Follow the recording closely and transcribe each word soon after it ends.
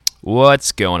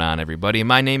What's going on, everybody?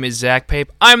 My name is Zach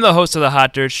Pape. I'm the host of the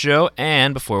Hot Dirt Show,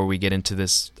 and before we get into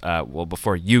this,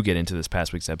 before you get into this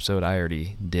past week's episode, I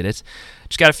already did it.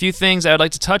 Just got a few things I would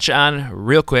like to touch on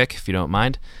real quick, if you don't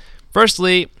mind.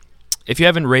 Firstly, if you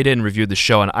haven't rated and reviewed the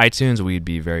show on iTunes, we'd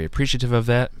be very appreciative of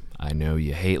that. I know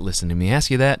you hate listening to me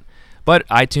ask you that, but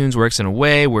iTunes works in a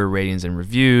way where ratings and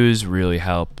reviews really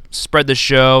help spread the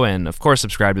show, and of course,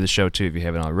 subscribe to the show too if you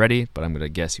haven't already, but I'm going to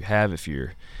guess you have if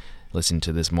you're listening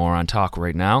to this moron talk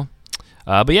right now.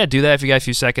 But yeah, do that if you got a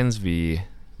few seconds. We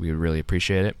would really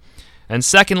appreciate it. And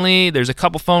secondly, there's a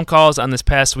couple phone calls on this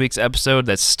past week's episode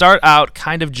that start out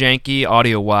kind of janky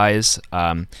audio-wise.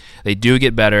 They do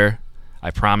get better.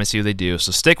 I promise you they do.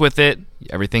 So stick with it.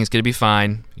 Everything's going to be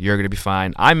fine. You're going to be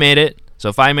fine. I made it. So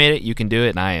if I made it, you can do it.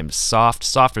 And I am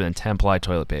softer than 10-ply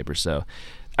toilet paper. So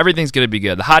everything's going to be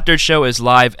good. The Hot Dirt Show is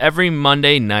live every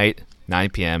Monday night,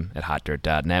 9 p.m. at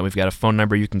hotdirt.net. We've got a phone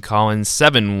number you can call in,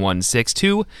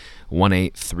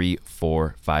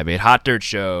 716-218-3458. Hot Dirt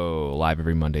Show, live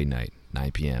every Monday night,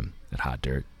 9 p.m. at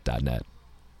hotdirt.net.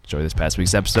 Enjoy this past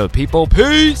week's episode, people.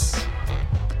 Peace!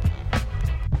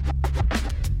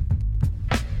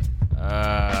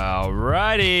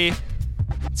 Alrighty.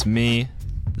 It's me,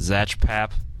 Zach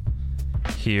Pape,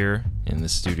 here in the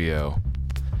studio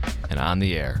and on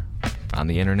the air, on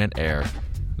the internet air.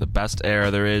 The best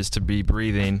air there is to be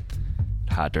breathing,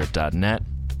 hotdirt.net.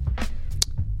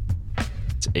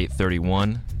 It's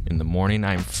 8:31 in the morning.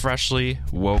 I'm freshly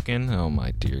woken. Oh my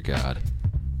dear God.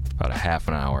 About a half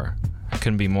an hour. I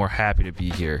couldn't be more happy to be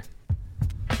here.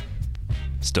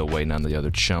 Still waiting on the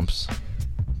other chumps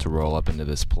to roll up into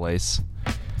this place.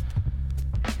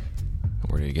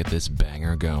 We're going to get this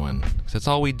banger going. 'Cause that's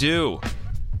all we do.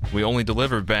 We only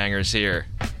deliver bangers here.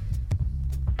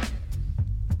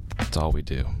 That's all we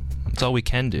do. That's all we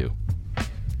can do.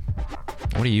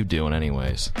 What are you doing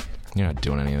anyways? You're not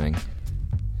doing anything.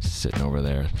 Sitting over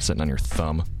there, sitting on your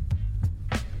thumb,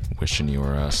 wishing you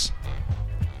were us.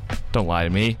 Don't lie to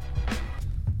me.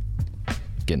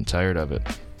 Getting tired of it.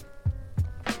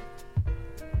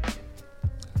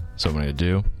 So what I'm going to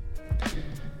do,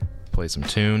 play some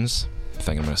tunes. I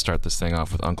think I'm going to start this thing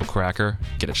off with Uncle Kracker,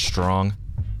 get it strong.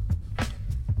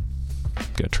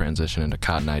 Gonna transition into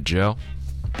Cotton Eye Joe.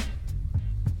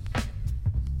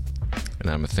 And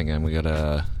I'm thinking we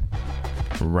gotta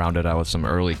round it out with some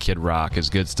early Kid Rock. Is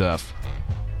good stuff.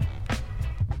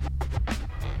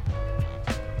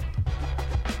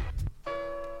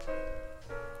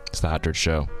 It's the Hot Dirt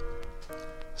Show.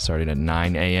 Starting at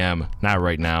 9 a.m. Not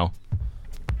right now.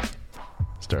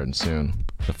 Starting soon.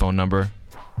 The phone number,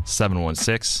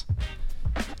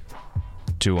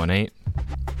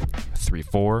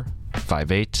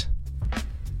 716-218-3458.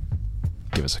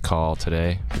 Give us a call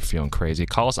today if you're feeling crazy.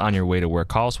 Call us on your way to work.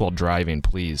 Call us while driving,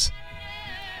 please.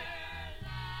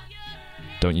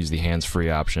 Don't use the hands-free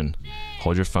option.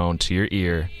 Hold your phone to your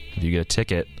ear. If you get a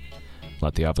ticket,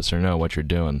 let the officer know what you're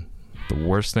doing. The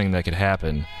worst thing that could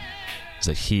happen is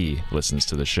that he listens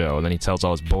to the show, and then he tells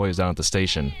all his boys down at the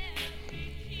station,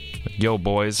 yo,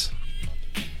 boys.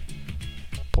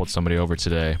 Pulled somebody over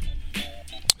today. I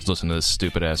was listening to this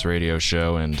stupid-ass radio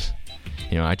show, and,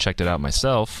 I checked it out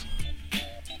myself.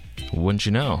 Wouldn't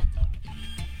you know?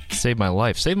 Saved my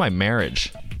life. Saved my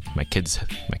marriage. My kids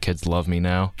love me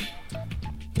now.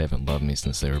 They haven't loved me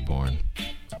since they were born.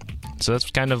 So that's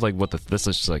kind of like this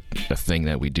is just like the thing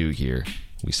that we do here.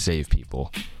 We save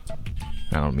people.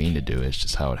 I don't mean to do it. It's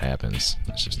just how it happens.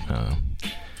 It's just,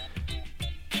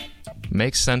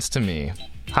 makes sense to me.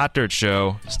 Hot Dirt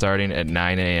Show starting at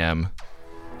 9 a.m.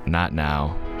 Not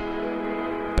now.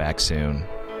 Back soon.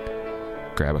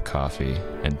 Grab a coffee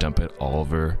and dump it all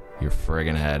over your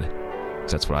friggin' head.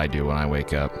 'Cause that's what I do when I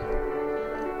wake up.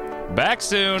 Back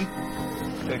soon.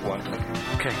 Take one.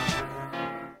 Okay.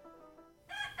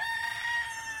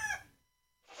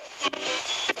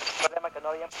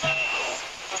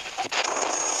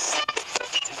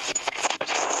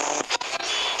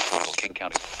 King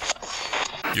County.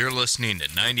 You're listening to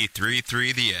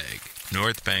 93.3 The Egg,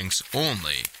 North Bank's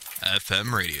only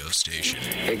FM radio station.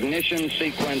 Ignition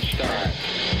sequence start.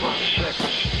 6,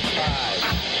 5,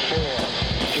 4,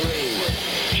 3,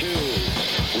 2,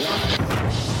 1.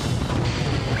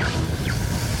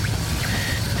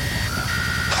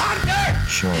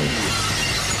 Show.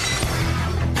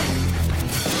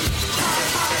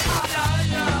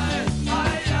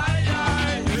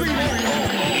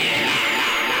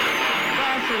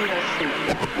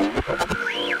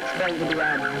 It's going to be a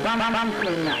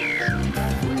bumping night.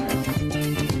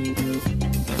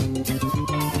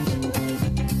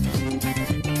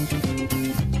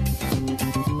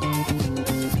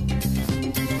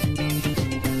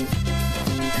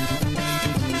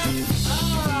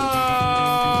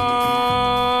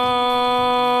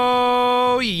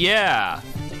 Yeah!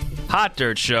 Hot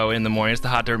Dirt Show in the morning. It's the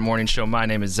Hot Dirt Morning Show. My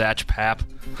name is Zach Pap.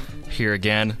 Here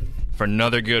again for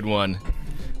another good one.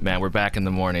 Man, we're back in the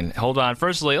morning. Hold on.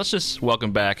 Firstly, let's just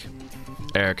welcome back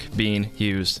Eric Bean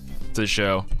Hughes to the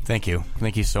show. Thank you.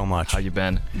 Thank you so much. How you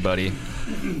been, buddy?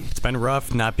 It's been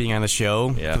rough not being on the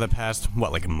show Yeah. for the past,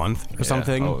 like a month or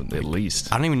something? Oh, at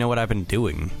least. I don't even know what I've been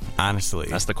doing, honestly.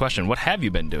 That's the question. What have you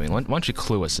been doing? Why don't you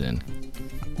clue us in?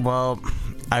 Well,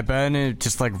 I've been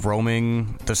just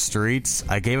roaming the streets.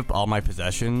 I gave up all my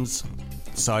possessions,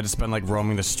 so I just been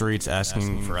roaming the streets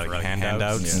asking for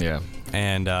handouts. Yeah.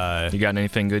 And You gotten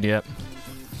anything good yet?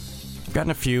 I've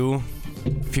gotten a few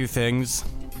things.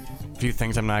 Few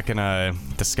things I'm not gonna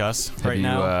discuss right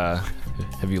now.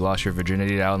 Have you lost your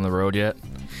virginity out on the road yet?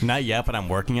 Not yet, but I'm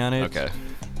working on it. Okay.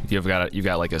 You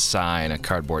got like a sign, a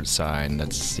cardboard sign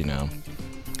that's,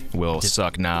 will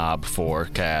suck knob for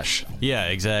cash. Yeah,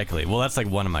 exactly. Well, that's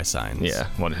one of my signs. Yeah.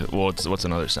 What's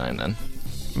another sign then?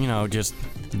 Just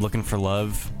looking for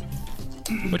love.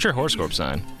 What's your horoscope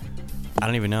sign? I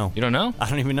don't even know. You don't know? I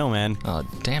don't even know, man. Oh,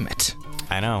 damn it.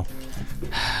 I know.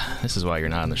 This is why you're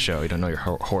not on the show. You don't know your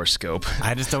horoscope.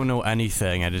 I just don't know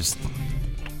anything.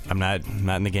 I'm not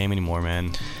in the game anymore,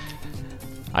 man.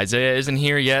 Isaiah isn't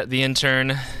here yet, the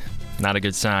intern. Not a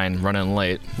good sign, running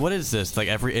late. What is this?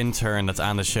 Every intern that's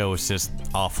on the show is just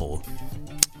awful.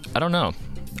 I don't know.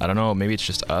 Maybe it's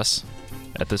just us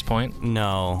at this point.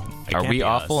 No. Are we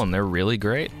awful and they're really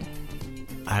great?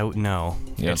 No.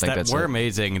 You don't think that's we're it?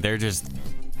 amazing. They're just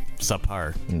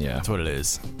subpar. Yeah. That's what it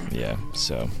is. Yeah,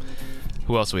 so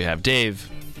who else do we have? Dave.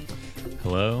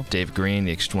 Hello. Dave Green,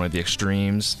 one of the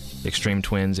Extreme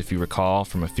Twins, if you recall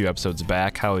from a few episodes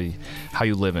back. How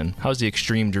you living? How's the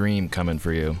extreme dream coming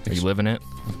for you? Are you living it?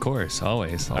 Of course,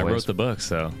 always. I wrote the book,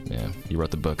 so. Yeah, you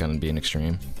wrote the book on being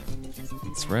extreme.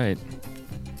 That's right.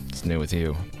 It's new with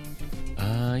you.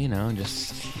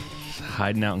 Just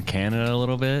hiding out in Canada a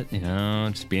little bit,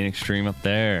 just being extreme up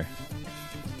there.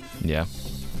 Yeah.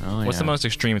 Oh, What's the most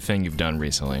extreme thing you've done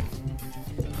recently?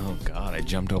 Oh, God, I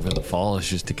jumped over the falls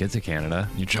just to get to Canada.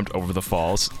 You jumped over the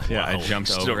falls? Yeah, I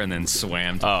jumped over and then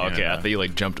swam to Oh, okay. Canada. I thought you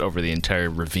jumped over the entire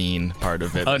ravine part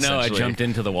of it. Oh, no, I essentially. jumped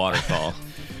into the waterfall.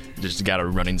 Just got a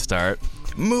running start.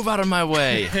 Move out of my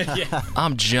way. Yeah.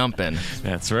 I'm jumping.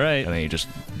 That's right. And then you just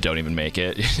don't even make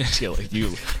it.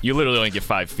 you literally only get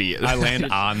 5 feet. I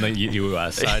land on the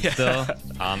U.S. side still,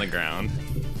 on the ground.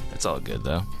 It's all good,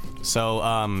 though.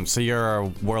 So, so you're a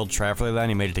world traveler then?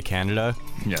 You made it to Canada?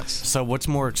 Yes. So what's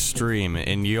more extreme,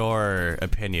 in your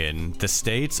opinion, the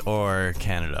States or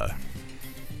Canada?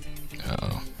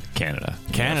 Oh. Canada.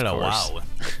 Canada, of course. wow.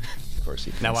 Of course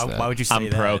you Now, why would you say I'm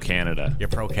that? pro-Canada. You're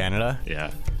pro-Canada? Yeah.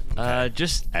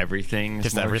 Just everything.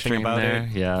 Just more everything extreme about there. it?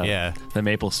 Yeah. Yeah. The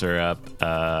maple syrup.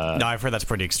 No, I've heard that's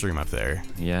pretty extreme up there.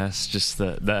 Yes. Just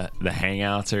the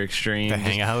hangouts are extreme. The Just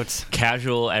hangouts?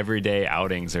 Casual everyday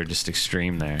outings are just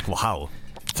extreme there. Wow.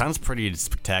 Sounds pretty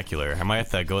spectacular. I might have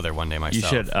to go there one day You myself.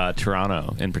 should.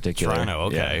 Toronto in particular. Toronto,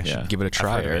 okay. Yeah. Give it a I've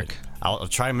try, heard of it. Eric. I'll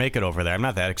try and make it over there. I'm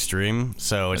not that extreme,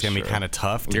 so it's That's going to be true. kind of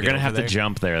tough to You're get gonna over have there. to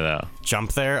jump there though.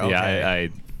 Jump there? Okay. Yeah.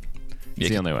 It's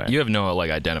the only way. You have no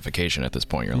identification at this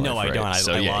point in your No, life, I right? don't.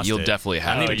 So I yeah, lost you'll it. definitely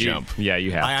have to you, jump. Yeah,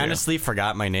 you have I to. honestly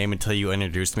forgot my name until you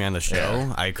introduced me on the show.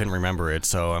 Yeah. I couldn't remember it,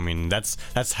 so I mean that's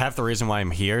half the reason why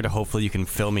I'm here. To hopefully you can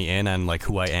fill me in on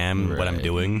who I am, what I'm Right.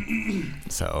 doing.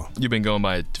 So You've been going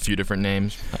by a few different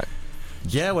names.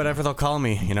 yeah, whatever they'll call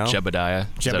me, Jebediah.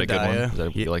 Is that a good one?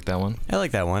 Jebediah. You like that one? I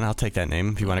like that one. I'll take that name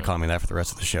if you want to call me that for the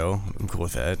rest of the show. I'm cool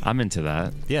with that. I'm into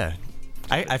that. Yeah,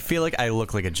 I feel like I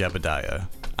look like a Jebediah.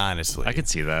 Honestly, I could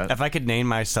see that. If I could name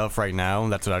myself right now,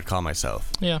 that's what I'd call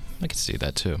myself. Yeah, I can see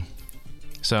that too.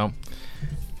 So,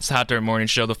 it's the Hot Dirt Morning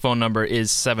Show. The phone number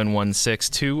is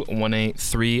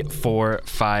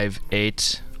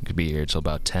 716-218-3458. We could be here till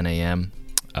about 10 a.m.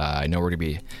 I know we're going to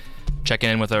be checking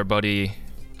in with our buddy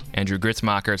Andrew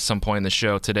Gritzmacher at some point in the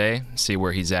show today, see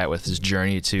where he's at with his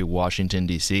journey to Washington,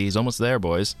 D.C. He's almost there,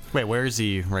 boys. Wait, where is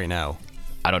he right now?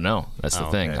 I don't know. That's the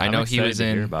Oh, thing. okay. I I'm know he excited was to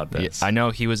in. hear about this. I know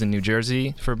he was in New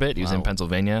Jersey for a bit. He was in Wow.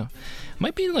 Pennsylvania.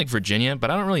 Might be in Virginia, but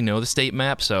I don't really know the state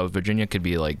map. So Virginia could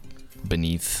be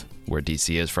beneath where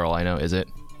DC is for all I know. Is it?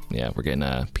 Yeah, we're getting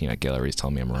peanut galleries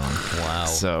telling me I'm wrong. Wow.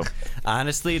 So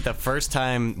Honestly, the first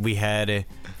time we had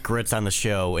Grits on the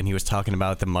show and he was talking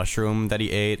about the mushroom that he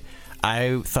ate,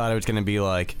 I thought it was going to be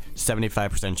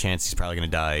 75% chance he's probably going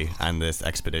to die on this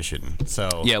expedition. So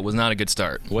yeah, it was not a good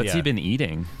start. What's Yeah. he been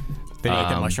eating? did he eat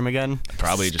the mushroom again?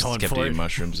 Probably just Going kept for eating it?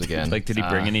 mushrooms again. Did he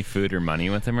bring any food or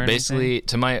money with him or Basically,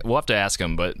 we'll have to ask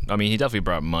him, but I mean, he definitely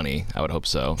brought money. I would hope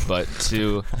so. But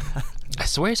I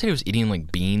swear he said he was eating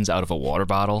beans out of a water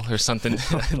bottle or something,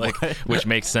 which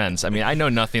makes sense. I mean, I know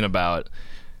nothing about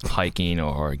hiking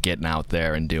or getting out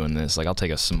there and doing this. Like, I'll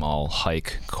take a small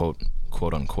hike,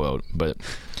 quote unquote, but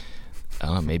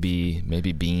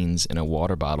maybe beans in a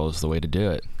water bottle is the way to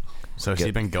do it. So has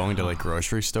he been going to like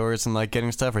grocery stores and like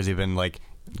getting stuff, or has he been like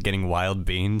getting wild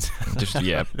beans? Just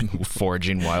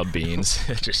foraging wild beans,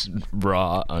 just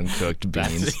raw, uncooked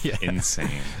beans. That's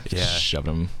insane. Yeah,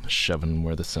 shoving them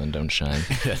where the sun don't shine.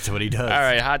 That's what he does. All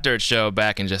right, Hot Dirt Show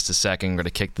back in just a second. We're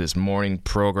gonna kick this morning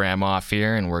program off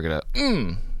here, and we're gonna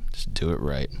just do it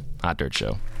right. Hot Dirt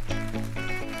Show.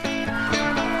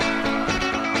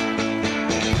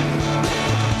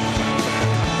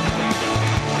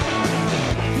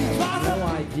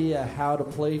 Idea how to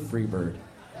play Freebird.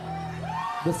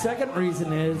 The second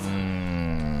reason is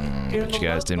you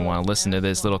guys didn't want to listen to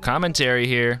this little commentary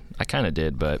here. I kind of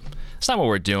did, but it's not what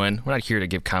we're doing. We're not here to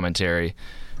give commentary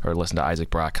or listen to Isaac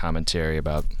Brock commentary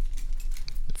about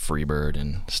Freebird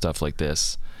and stuff like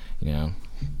this, you know.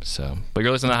 So, but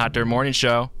you're listening to the Hot Dirt Morning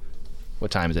Show.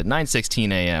 What time is it?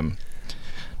 9:16 a.m.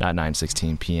 Not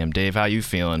 9:16 p.m. Dave, how you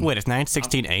feeling? Wait, it's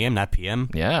 9:16 a.m., not p.m.?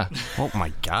 Yeah. Oh,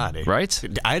 my God. Right?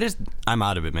 I'm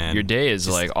out of it, man. Your day is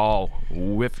like all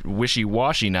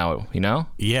wishy-washy now, you know?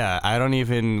 Yeah, I don't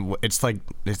even... It's like...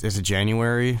 Is it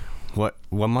January? What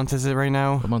month is it right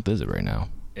now? What month is it right now?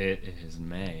 It is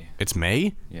May. It's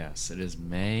May? Yes, it is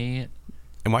May.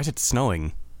 And why is it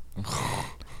snowing?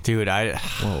 Dude,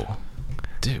 Whoa.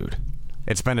 Dude.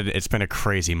 It's been a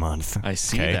crazy month. I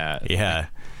see that. Yeah.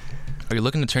 Are you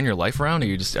looking to turn your life around, or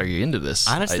are you into this?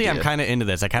 Honestly, idea? I'm kind of into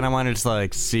this. I kind of wanted to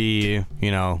like see,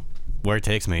 you know, where it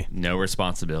takes me. No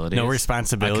responsibilities. No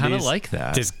responsibilities. I kind of like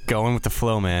that. Just going with the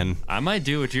flow, man. I might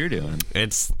do what you're doing.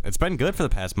 It's been good for the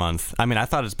past month. I mean, I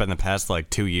thought it's been the past like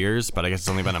 2 years, but I guess it's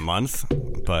only been a month.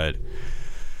 But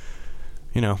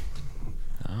you know,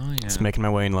 it's making my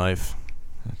way in life.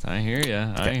 I hear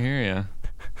ya.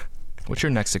 What's your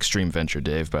next extreme venture,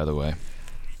 Dave? By the way.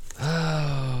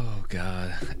 Oh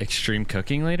God! Extreme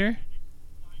cooking later.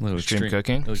 Extreme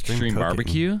cooking. Extreme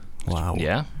barbecue. Wow.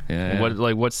 Yeah.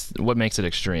 What makes it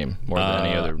extreme more than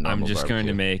any other normal I'm just barbecue? going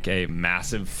to make a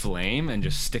massive flame and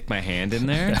just stick my hand in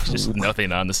there. Just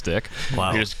nothing on the stick.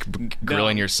 Wow. You're just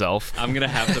grilling yourself. I'm gonna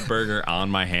have the burger on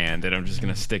my hand and I'm just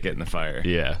gonna stick it in the fire.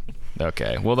 Yeah.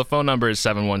 Okay. Well, the phone number is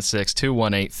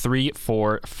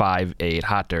 716-218-3458.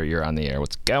 Hot Dirt, you're on the air.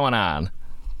 What's going on?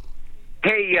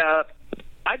 Hey,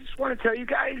 I just want to tell you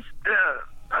guys,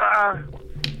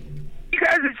 you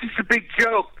guys are just a big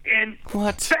joke. And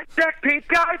what? That Zach Pape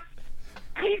guy,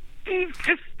 he's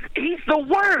the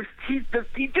worst. He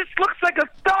just looks like a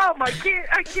thumb. I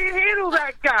can't handle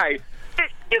that guy.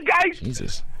 You guys,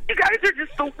 Jesus. You guys are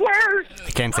just the worst.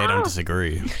 I can't say I don't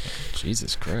disagree.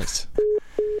 Jesus Christ.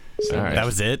 So all right. That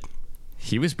was it?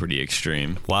 He was pretty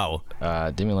extreme. Wow.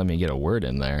 Didn't even let me get a word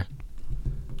in there.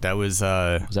 That was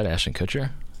that Ashton Kutcher?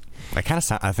 I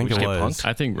think it was.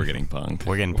 I think we're getting punked.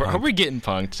 We're getting punked. Are we getting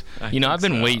punked? I've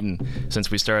been waiting since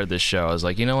we started this show. I was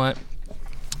like, you know what?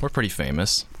 We're pretty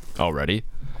famous already.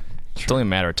 It's only a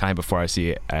matter of time before I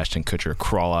see Ashton Kutcher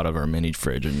crawl out of our mini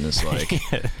fridge and just like,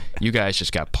 you guys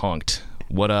just got punked.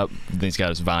 What up? Then he's got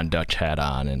his Von Dutch hat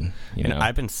on, and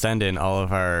I've been sending all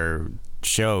of our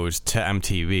shows to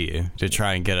MTV to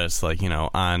try and get us like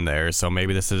on there. So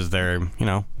maybe this is their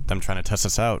them trying to test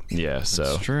us out. Yeah,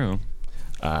 so it's true.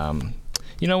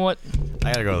 You know what?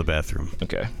 I gotta go to the bathroom.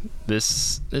 Okay.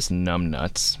 This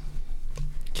numbnuts.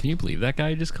 Can you believe that guy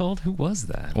you just called? Who was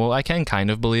that? Well, I can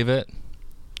kind of believe it.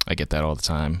 I get that all the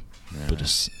time. But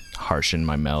just harshen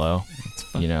my mellow.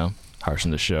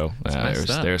 Harshen the show.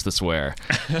 There's the swear.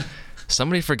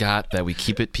 Somebody forgot that we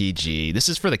keep it PG. This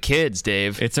is for the kids,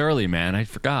 Dave. It's early, man. I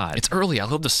forgot. It's early. I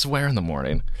love to swear in the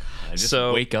morning. I just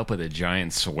wake up with a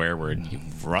giant swear word.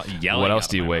 Yelling. What else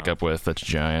do you wake up with that's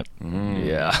giant?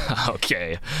 Yeah.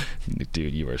 Okay.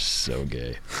 Dude, you are so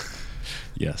gay.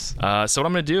 Yes. So what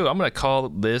I'm going to do, I'm going to call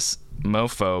this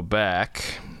mofo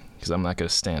back because I'm not going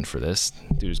to stand for this.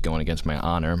 Dude's going against my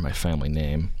honor, my family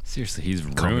name. Seriously, he's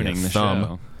ruining the thumb.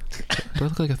 show. Do I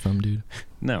look like a thumb, dude?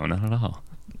 No, not at all.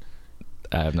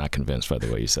 I'm not convinced by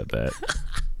the way you said that.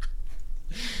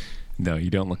 No, you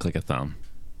don't look like a thumb.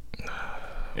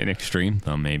 An extreme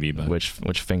thumb, maybe, but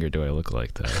which finger do I look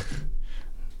like, though?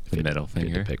 The middle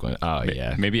finger. Pick one. Oh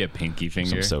yeah, maybe a pinky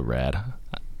finger. I'm so rad.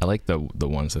 I like the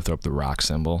ones that throw up the rock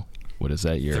symbol. What is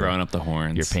that? You're throwing up the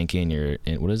horns. Your pinky and your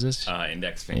what is this?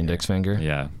 Index finger. Index finger.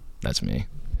 Yeah, that's me.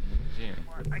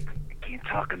 I can't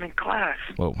talk. I'm in class.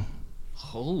 Whoa.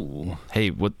 Oh.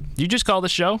 Hey, what? You just call the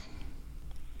show?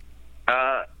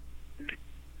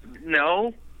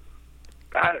 No.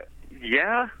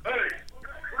 Yeah.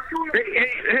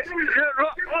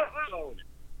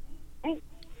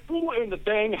 Who in the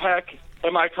dang heck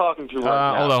am I talking to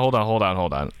right now? Hold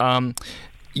on.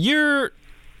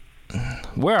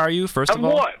 Where are you, first of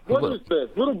all? What? What is this?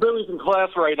 Little Billy's in class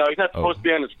right now. He's not supposed to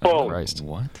be on his phone. Christ.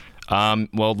 What?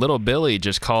 Well, Little Billy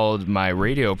just called my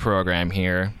radio program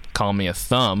here, calling me a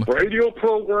thumb. Radio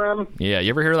program? Yeah, you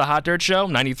ever hear of the Hot Dirt Show?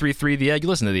 93.3 The Egg? You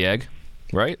listen to The Egg,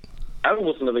 right? I don't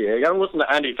listen to The Egg. I don't listen to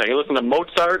anything. I listen to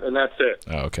Mozart, and that's it.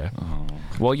 Oh, okay.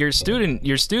 Well, your student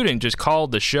just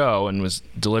called the show and was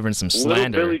delivering some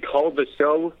slander. Little Billy called the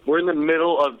show? We're in the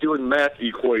middle of doing math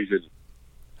equations.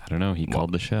 I don't know. He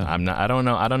called the show. I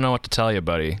don't know what to tell you,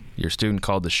 buddy. Your student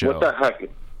called the show. What the heck?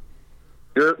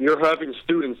 You're having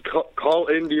students call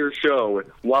into your show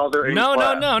while they're in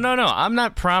class. No. I'm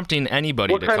not prompting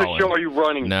anybody to call in. What kind of show are you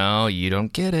running? No, you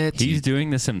don't get it. He's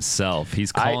doing this himself.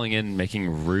 He's calling in,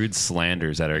 making rude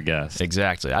slanders at our guests.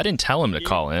 Exactly. I didn't tell him to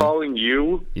call in. Calling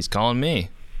you? He's calling me.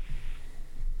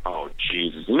 Oh,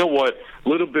 Jesus. You know what?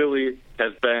 Little Billy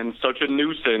has been such a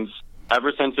nuisance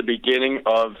ever since the beginning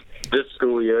of this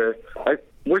school year.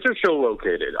 Where's your show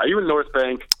located? Are you in North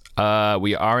Bank?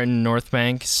 We are in North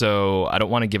Bank, so I don't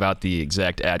want to give out the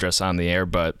exact address on the air,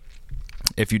 but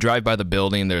if you drive by the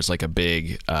building, there's like a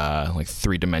big, like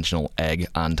 3-dimensional egg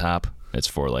on top. It's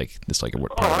for like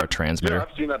part of our transmitter. Yeah,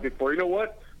 I've seen that before. You know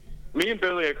what? Me and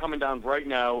Billy are coming down right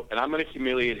now, and I'm going to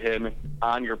humiliate him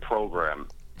on your program.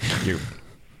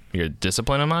 You're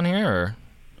disciplining him on here, or?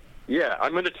 Yeah,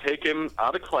 I'm going to take him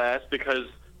out of class because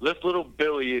this little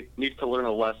Billy needs to learn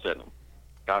a lesson.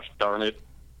 Gosh darn it.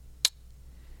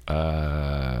 I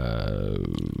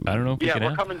don't know if we can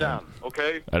we're coming down,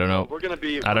 okay? I don't know. We're going to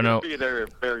be there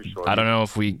very shortly. I don't know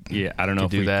if we I don't know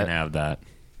if we that. can have that.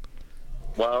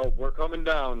 Well, we're coming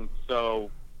down,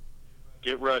 so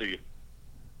get ready.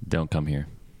 Don't come here.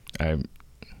 You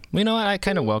know what? I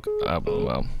kind of welcome.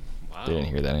 Wow. Didn't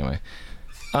hear that anyway.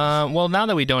 Well, now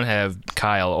that we don't have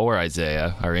Kyle or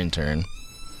Isaiah, our intern,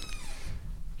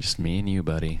 just me and you,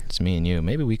 buddy. It's me and you.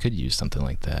 Maybe we could use something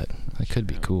like that. That could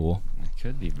be cool. It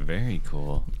could be very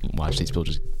cool. Watch these people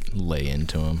just lay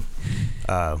into him.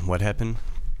 What happened?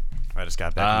 I just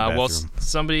got back in the bathroom. Well,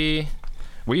 somebody...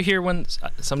 Were you here when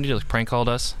somebody just prank called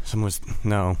us?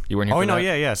 No. You weren't here for that?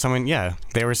 Yeah. Someone,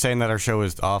 They were saying that our show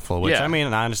was awful, which, I mean,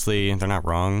 honestly, they're not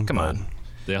wrong. Come on.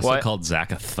 They also called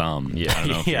Zach a thumb. Yeah. I don't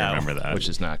know if you remember that. Which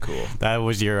is not cool. That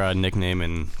was your nickname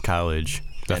in college.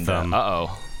 The thumb.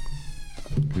 Uh-oh.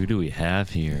 Who do we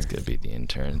have here? It's going to be the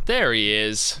intern. There he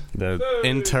is. The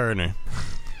intern.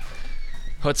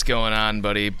 What's going on,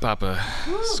 buddy? Papa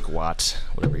squat.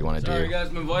 Whatever you want to do. Sorry,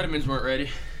 guys. My vitamins weren't ready.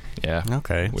 Yeah.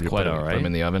 Okay. Would you quite put all right. them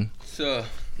in the oven? So,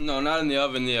 no, not in the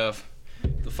oven. The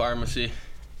pharmacy.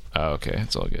 Oh, okay.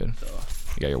 It's all good. So.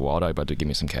 You got your wallet out. About to give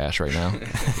me some cash right now.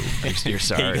 You're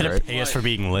sorry, you gotta right? pay us for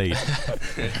being late.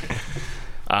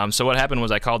 So what happened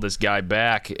was I called this guy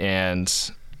back, and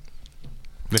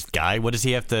this guy, what does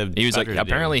he have to? He was like,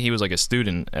 apparently he was like a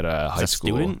student at a high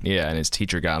school. Student? Yeah, and his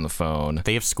teacher got on the phone.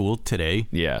 They have school today?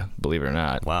 Yeah, believe it or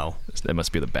not. Wow. That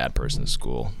must be the bad person's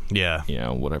school. Yeah. You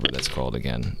know, whatever that's called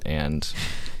again. And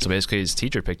so basically his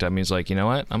teacher picked up and he's like, you know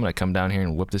what? I'm going to come down here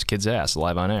and whip this kid's ass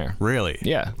live on air. Really?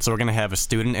 Yeah. So we're going to have a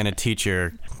student and a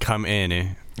teacher come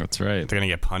in. That's right. They're going to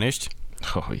get punished?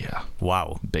 Oh, yeah.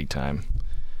 Wow. Big time.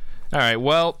 All right,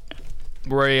 well,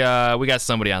 we got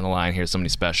somebody on the line here, somebody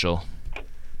special.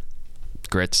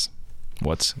 Grits,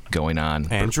 what's going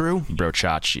on? Andrew?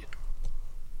 Brochachi.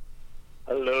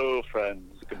 Hello,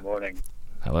 friends. Good morning.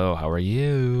 Hello, how are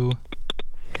you?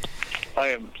 I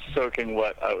am soaking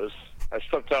wet. I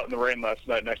slept out in the rain last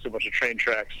night next to a bunch of train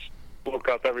tracks. Woke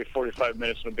up every 45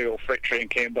 minutes when a big old freight train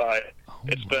came by.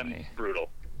 It's been brutal.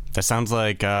 That sounds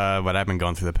like what I've been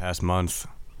going through the past month.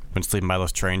 Been sleeping by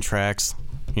those train tracks.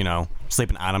 You know,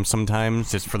 sleeping on them sometimes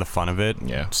just for the fun of it.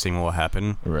 Yeah. Seeing what will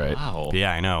happen. Right. Wow.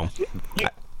 Yeah, I know.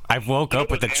 I woke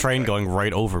up with the train going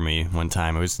right over me one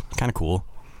time. It was kind of cool.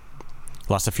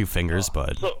 Lost a few fingers,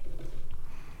 but... So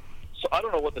I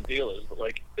don't know what the deal is, but,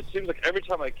 like, it seems like every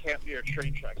time I camp near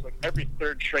train tracks, like, every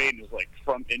third train is, like,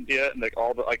 from India, and, like,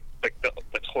 all the,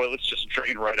 the toilets just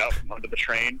drain right out from under the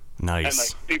train. Nice. And,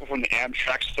 like, people from the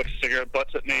Amtrak flick cigarette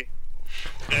butts at me.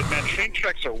 And, man, train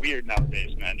tracks are weird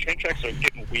nowadays, man. Train tracks are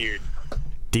getting weird.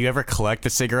 Do you ever collect the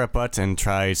cigarette butts and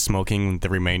try smoking the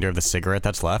remainder of the cigarette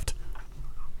that's left?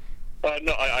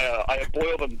 No, I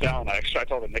boil them down. I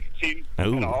extract all the nicotine.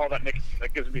 Ooh. And all that nicotine,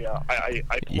 that gives me I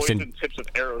poison tips of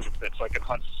arrows with it so I can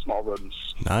hunt small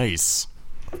rodents. Nice.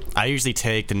 I usually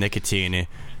take the nicotine,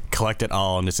 collect it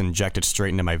all, and just inject it straight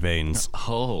into my veins.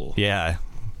 Oh. Yeah.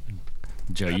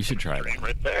 Joe, you should try that.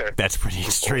 Right there. That's pretty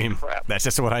extreme. That's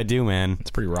just what I do, man.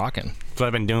 It's pretty rocking. That's what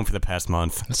I've been doing for the past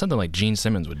month. That's something like Gene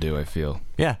Simmons would do, I feel.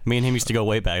 Yeah, me and him used to go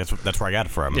way back. That's where I got it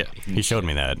from. Yeah. He showed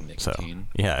me that. So,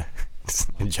 yeah.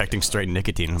 Injecting straight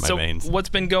nicotine in my veins. What's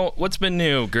been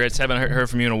new, Grits? Haven't heard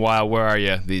from you in a while. Where are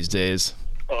you these days?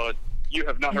 You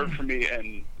have not heard from me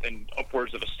in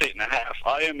upwards of a state and a half.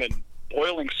 I am in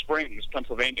Boiling Springs,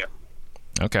 Pennsylvania.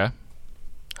 Okay.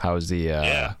 How's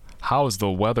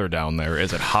the weather down there?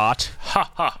 Is it hot?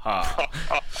 Ha ha ha.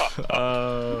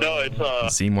 No,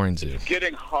 it's Seymour Zoo. It's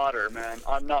getting hotter, man.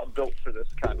 I'm not built for this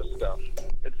kind of stuff.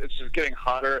 It's just getting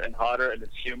hotter and hotter, and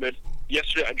it's humid.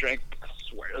 Yesterday I drank, I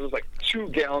swear, it was like 2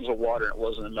 gallons of water, and it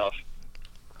wasn't enough.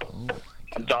 Oh,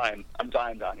 I'm dying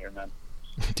down here, man.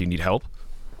 Do you need help?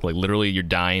 Like, literally, you're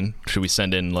dying? Should we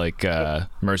send in, like,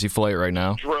 Mercy Flight right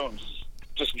now? Drones.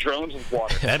 Just drones with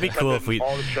water. That'd be cool if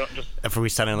we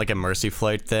sent in like a Mercy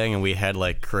Flight thing and we had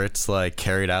like Grits like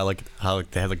carried out like how like,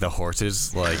 they had like the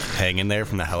horses like hanging there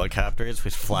from the helicopters,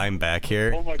 just flying back here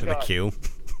to the queue.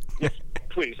 Yes,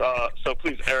 please. So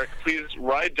please, Eric, please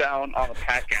ride down on a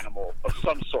pack animal of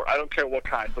some sort. I don't care what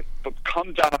kind, but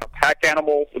come down on a pack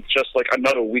animal with just like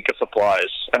another week of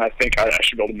supplies, and I think I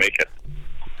should be able to make it.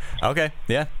 Okay,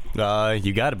 yeah.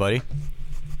 You got it, buddy.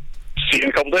 See you in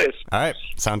a couple days. All right,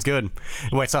 sounds good.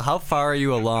 Wait, so how far are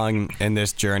you along in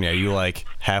this journey? Are you like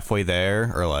halfway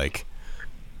there, or like?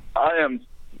 I am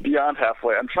beyond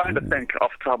halfway. I'm trying to think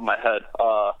off the top of my head.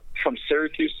 From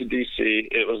Syracuse to DC,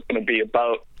 it was going to be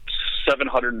about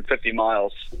 750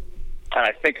 miles, and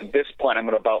I think at this point I'm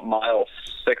at about mile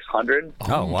 600.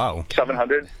 Oh wow,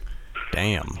 700.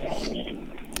 Damn,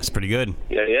 that's pretty good.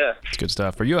 Yeah. It's good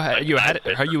stuff. Are you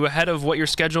ahead of what your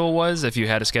schedule was? If you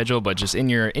had a schedule, but just in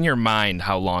your mind,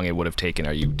 how long it would have taken?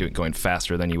 Are you going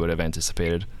faster than you would have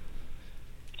anticipated?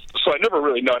 So I never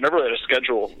really had a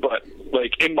schedule, but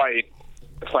like in my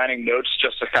planning notes,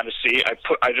 just to kind of see,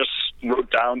 I just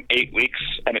wrote down 8 weeks,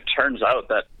 and it turns out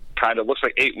that kind of looks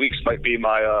like 8 weeks might be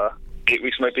my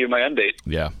end date.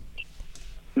 Yeah.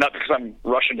 Not because I'm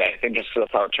rushing to anything, just because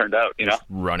that's how it turned out, you know?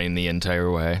 Running the entire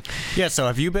way. Yeah, so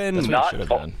have you been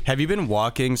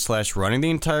walking / running the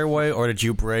entire way, or did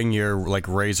you bring your like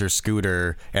Razor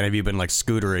scooter and have you been like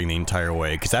scootering the entire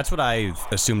way? Because that's what I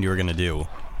assumed you were going to do.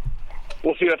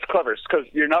 Well, see, that's clever, because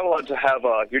you're not allowed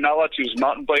to use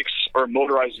mountain bikes or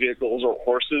motorized vehicles or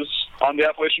horses on the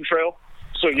Appalachian Trail.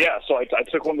 So yeah, I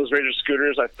took one of those Razor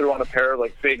scooters. I threw on a pair of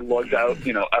like big lugged out,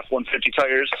 F-150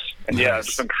 tires, and yeah, I've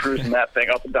just been cruising that thing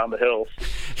up and down the hills.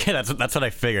 Yeah, that's what I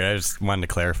figured. I just wanted to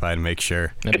clarify and make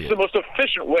sure. It's the most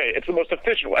efficient way.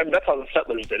 I mean, that's how the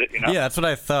settlers did it, Yeah, that's what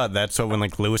I thought. That's what when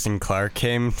like Lewis and Clark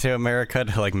came to America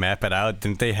to like map it out.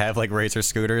 Didn't they have like Razor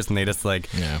scooters and they just like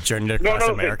journeyed across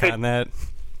America on that?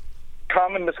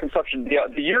 Common misconception. Yeah,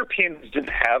 the Europeans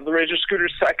didn't have the Razor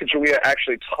scooters. Sacagawea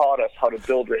actually taught us how to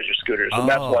build Razor scooters, and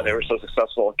that's why they were so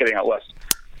successful getting out west.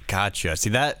 Gotcha. See,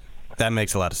 that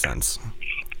makes a lot of sense.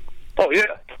 Oh yeah,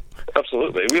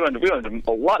 absolutely. We learned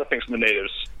a lot of things from the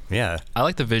natives. Yeah. I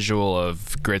like the visual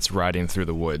of Grits riding through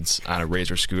the woods on a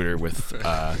Razor scooter with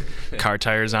car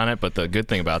tires on it, but the good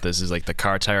thing about this is like the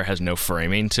car tire has no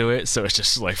framing to it, so it's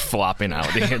just like flopping out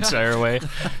the entire way.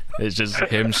 It's just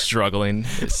him struggling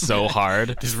so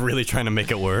hard. Just really trying to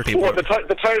make it work. Well, the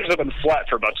tires have been flat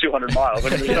for about 200 miles. I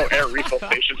mean, there's no air refill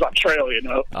stations on trail, you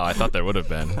know? Oh, I thought there would have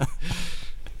been.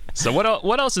 So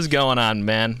what else is going on,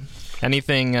 man?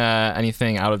 Anything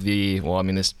out of the... Well, I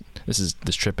mean, this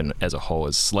trip as a whole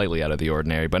is slightly out of the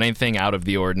ordinary, but anything out of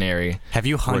the ordinary? Have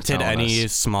you hunted any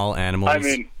small animals? I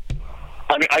mean,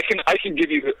 I can give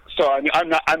you. So I mean,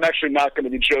 I'm actually not going to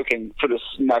be joking for this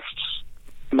next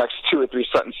 2 or 3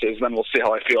 sentences. Then we'll see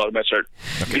how I feel. I might start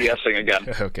BSing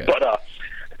again. Okay. But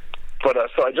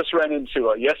so I just ran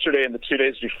into yesterday and the 2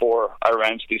 days before. I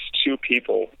ran into these 2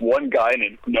 people. One guy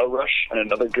named No Rush and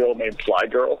another girl named Fly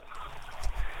Girl.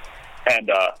 And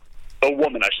a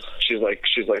woman, she's like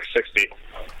 60,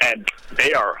 and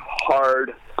they are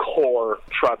hardcore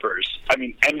preppers. I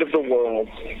mean, end of the world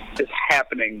is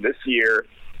happening this year.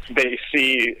 They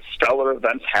see stellar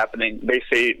events happening. They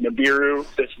see Nibiru,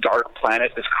 this dark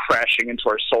planet, is crashing into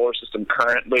our solar system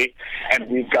currently, and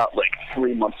we've got like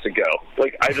 3 months to go.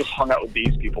 Like, I just hung out with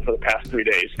these people for the past 3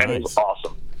 days, and It was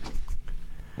awesome.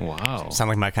 Wow. Sound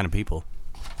like my kind of people.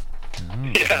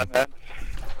 Oh. Yeah, man.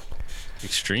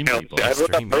 Extreme people. I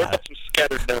wrote up some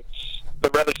scattered notes.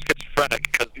 They're rather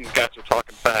schizophrenic because these guys are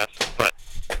talking fast. But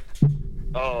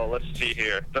let's see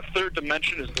here. The 3rd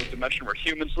dimension is the dimension where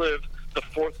humans live. The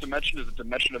 4th dimension is the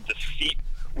dimension of deceit,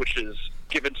 which is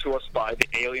given to us by the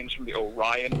aliens from the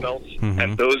Orion Belt,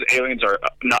 and those aliens are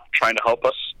not trying to help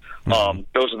us.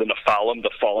 Those are the Nephilim,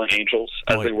 the fallen angels,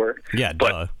 as they were. Yeah,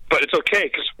 but it's okay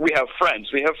because we have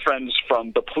friends. We have friends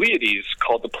from the Pleiades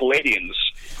called the Palladians,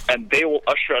 and they will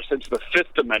usher us into the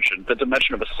fifth dimension, the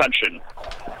dimension of ascension,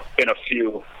 in a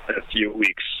few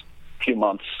weeks, few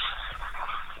months.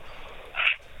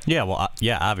 Yeah, well,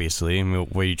 obviously. I mean,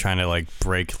 were you trying to, like,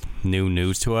 break new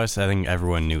news to us? I think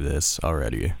everyone knew this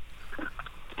already.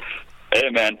 Hey,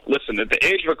 man, listen, at the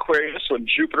age of Aquarius, when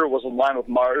Jupiter was in line with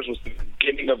Mars, was the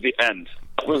beginning of the end.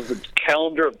 It was the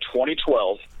calendar of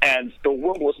 2012, and the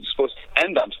world wasn't supposed to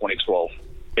end on 2012.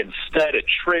 Instead, it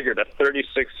triggered a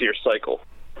 36-year cycle.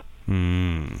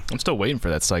 I'm still waiting for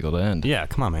that cycle to end. Yeah,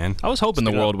 come on, man. I was hoping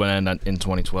the world would end in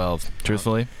 2012,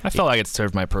 truthfully. I felt like it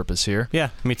served my purpose here.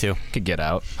 Yeah, me too. Could get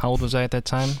out. How old was I at that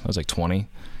time? I was like 20.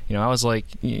 You know, I was like,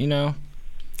 Had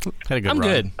a good I'm run.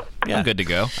 good. Yeah. I'm good to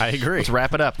go. I agree. Let's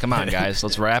wrap it up. Come on, guys.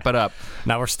 Let's wrap it up.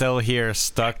 Now we're still here,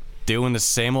 stuck doing the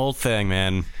same old thing,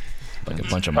 man. Like a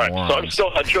bunch of All right, morons. so I'm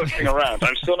still not joking around.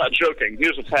 I'm still not joking.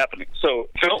 Here's what's happening. So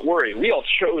don't worry. We all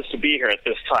chose to be here at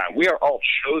this time. We are all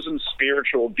chosen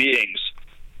spiritual beings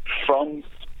from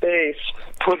space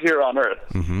put here on Earth.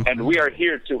 And we are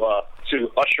here to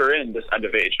usher in this end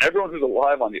of age. Everyone who's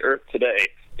alive on the Earth today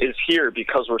is here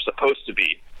because we're supposed to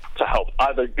be, to help,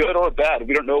 either good or bad.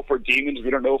 We don't know if we're demons.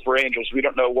 We don't know if we're angels. We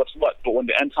don't know what's what. But when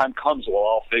the end time comes, we'll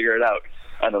all figure it out.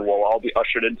 And then we'll all be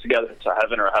ushered in together to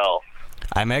heaven or hell.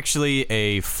 I'm actually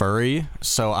a furry,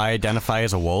 so I identify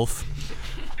as a wolf.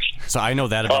 So I know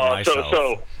that about myself.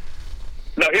 So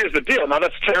now here's the deal. Now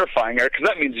that's terrifying, Eric, because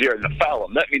that means you're a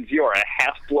Nephilim. That means you are a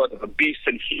half-blood of a beast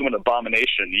and human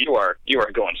abomination. You are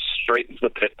going straight into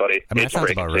the pit, buddy. I mean, that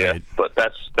sounds about right. But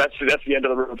that's the end of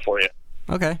the road for you.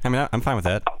 Okay, I mean, I'm fine with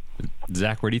that.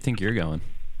 Zach, where do you think you're going?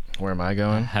 Where am I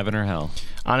going? Heaven or hell?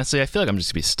 Honestly, I feel like I'm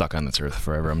just gonna be stuck on this earth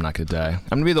forever. I'm not gonna die.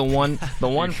 I'm gonna be the one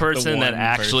person that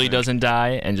actually doesn't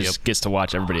die and just gets to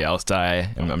watch everybody else die.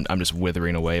 And I'm just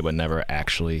withering away, but never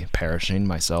actually perishing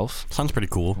myself. Sounds pretty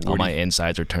cool. All my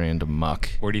insides are turning into muck.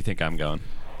 Where do you think I'm going?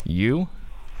 You?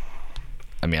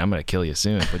 I mean, I'm gonna kill you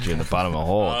soon. Put you in the bottom of a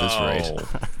hole at this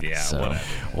rate. Yeah, So, whatever.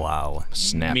 Wow.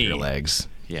 Snap your legs.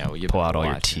 Yeah, well, you pull out all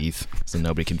your watch it. teeth, so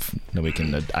nobody can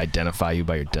identify you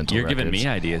by your dental You're giving records. me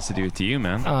ideas to do it to you,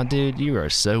 man. Oh, dude, you are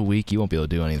so weak. You won't be able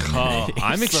to do anything. Oh, to me.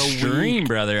 I'm extreme,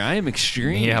 brother. I am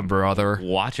extreme. Yeah, brother.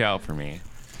 Watch out for me.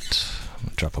 I'm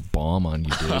gonna drop a bomb on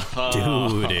you,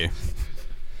 dude. Dude.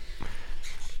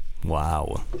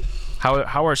 Wow.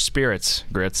 How are spirits,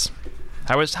 Grits?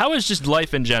 How is just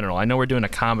life in general? I know we're doing a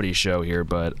comedy show here,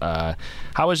 but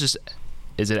how is just?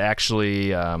 Is it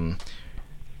actually?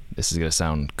 This is gonna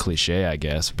sound cliche, I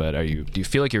guess, but do you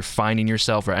feel like you're finding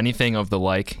yourself or anything of the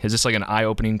like? Is this like an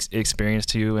eye-opening experience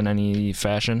to you in any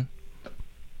fashion?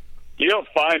 You don't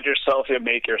find yourself, you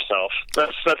make yourself.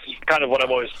 That's kind of what I've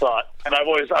always thought. And I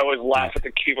always laugh at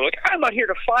the people like, I'm not here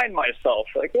to find myself.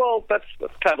 Like, well, that's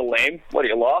kind of lame. What, are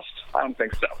you lost? I don't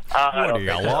think so. What are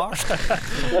you lost?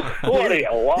 What are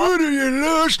you lost? What are you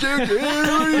lost out there? What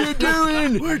are you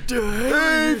doing? What the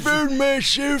hell? I found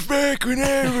myself back when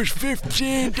I was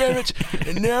 15, damn it,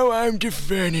 and now I'm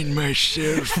defining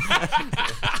myself.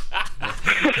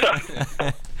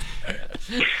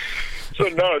 So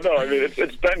no, I mean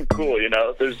it's been cool, you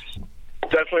know. There's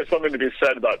definitely something to be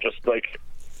said about just like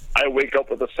I wake up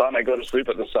with the sun, I go to sleep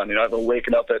with the sun. You know, I've been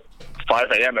waking up at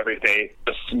 5 a.m. every day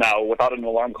just now without an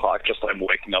alarm clock. Just I'm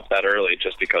waking up that early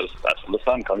just because that's when the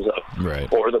sun comes up.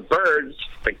 Right. Or the birds,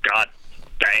 the god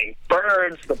dang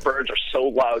birds. The birds are so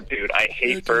loud, dude. I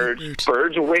hate birds.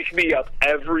 Birds wake me up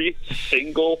every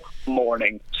single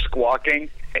morning,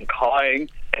 squawking and cawing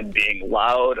and being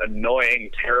loud, annoying,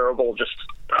 terrible. Just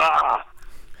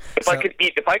If I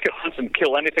could hunt and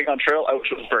kill anything on trail, I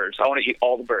wish it was birds. I want to eat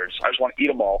all the birds. I just want to eat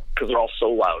them all because they're all so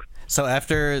loud. So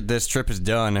after this trip is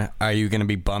done, are you going to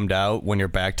be bummed out when you're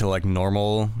back to like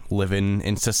normal living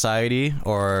in society,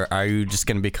 or are you just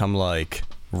going to become like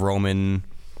roaming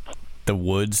the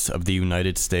woods of the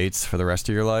United States for the rest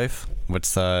of your life?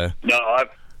 What's No,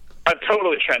 I've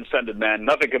totally transcended, man.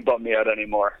 Nothing can bum me out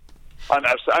anymore. I'm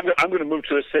going to move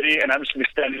to a city, and I'm just going to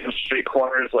be standing in street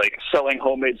corners, like selling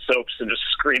homemade soaps and just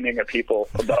screaming at people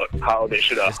about how they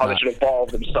should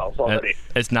evolve themselves already.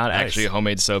 It's not actually a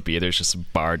homemade soap either. It's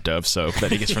just bar Dove soap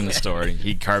that he gets from the store.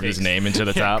 He carved his name into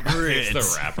the top. It's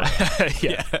the wrapper.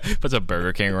 Yeah, puts a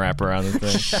Burger King wrapper on the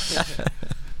thing.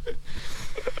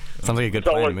 Sounds like a good It's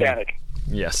all plan to me. organic.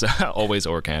 Yes, always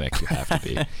organic. You have to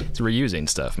be. It's reusing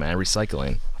stuff, man.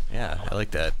 Recycling. Yeah, I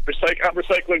like that. I'm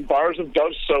recycling bars of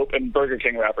Dove soap and Burger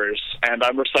King wrappers, and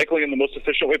I'm recycling in the most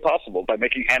efficient way possible by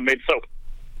making handmade soap.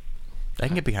 I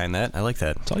can get behind that. I like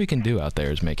that. That's all you can do out there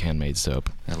is make handmade soap.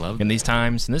 I love in these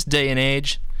times, in this day and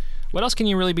age. What else can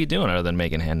you really be doing other than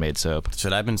making handmade soap? That's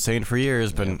what I've been saying for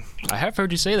years, but I have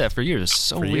heard you say that for years. It's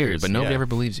so For weird, years, but nobody yeah. ever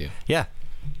believes you. yeah.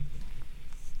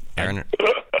 Aaron,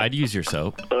 I'd use your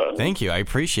soap. thank you. I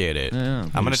appreciate it. Yeah.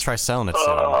 I'm gonna try selling it soon.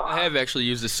 I have actually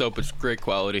used this soap. It's great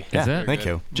quality. Yeah, it? thank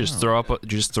you. Just throw up.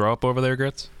 Just throw up over there,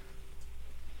 Grits.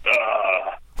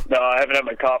 No, I haven't had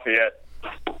my coffee yet.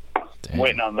 Damn.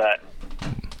 Waiting on that.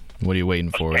 What are you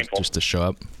waiting for? painful. Just to show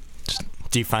up?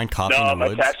 Do you find coffee No, in the my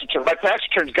woods? tax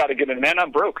return's got to get in. Man,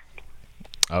 I'm broke.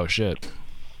 Oh shit!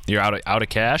 You're out of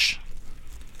cash?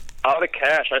 Out of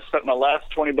cash. I spent my last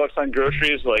 $20 on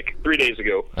groceries like 3 days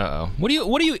ago. Uh oh. What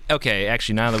do you? Okay,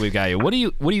 actually, now that we've got you, what are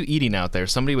you eating out there?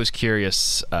 Somebody was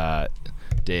curious.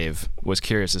 Dave was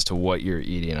curious as to what you're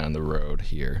eating on the road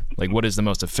here. Like, what is the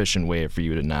most efficient way for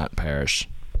you to not perish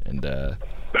and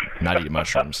not eat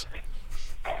mushrooms?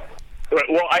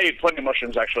 Well, I eat plenty of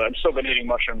mushrooms, actually. I've still been eating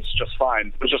mushrooms just fine.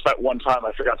 It was just that one time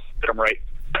I forgot to pick them right.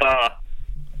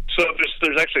 So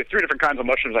there's actually 3 different kinds of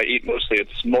mushrooms I eat mostly.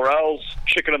 It's morels,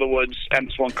 chicken of the woods, and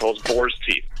this one called boar's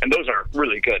teeth. And those are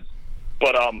really good.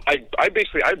 But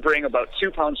I bring about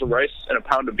 2 pounds of rice and a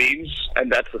pound of beans,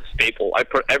 and that's a staple. I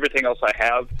put everything else I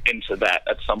have into that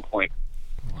at some point.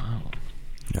 Wow.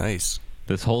 Nice.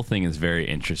 This whole thing is very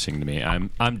interesting to me.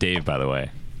 I'm Dave, by the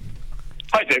way.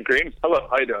 Hi, Dave Green. Hello.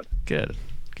 How you doing? Good.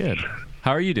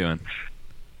 How are you doing?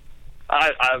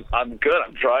 I'm good.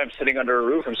 I'm dry. I'm sitting under a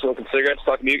roof. I'm smoking cigarettes,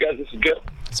 talking to you guys. This is good.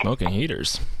 Smoking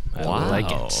heaters. I Wow. like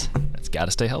it. It's got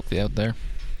to stay healthy out there.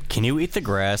 Can you eat the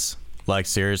grass? Like,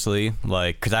 seriously?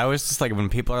 Like, because I was just like, when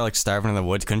people are like starving in the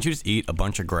woods, couldn't you just eat a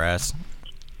bunch of grass?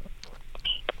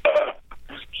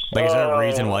 Like, is there a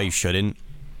reason why you shouldn't?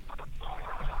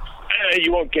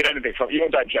 You won't get anything from it. You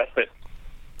won't digest it.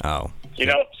 Oh. You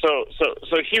know,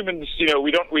 so humans, you know,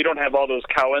 we don't have all those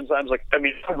cow enzymes. Like, I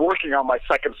mean, I'm working on my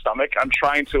second stomach. I'm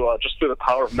trying to just through the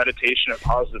power of meditation and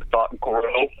positive thought and grow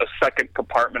a second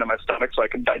compartment in my stomach so I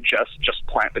can digest just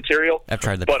plant material. I've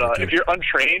tried that But before, too. if you're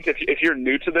untrained, if you're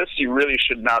new to this, you really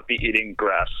should not be eating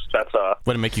grass. That's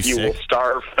Would it make you you sick? will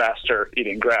starve faster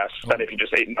eating grass than if you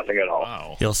just ate nothing at all.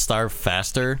 Wow. You'll starve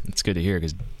faster? It's good to hear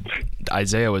because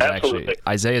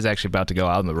Isaiah's actually about to go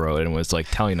out on the road and was like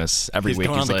telling us every He's week.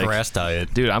 going He's on the like, grass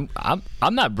diet. dude, I'm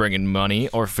not bringing money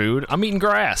or food. I'm eating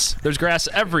grass. There's grass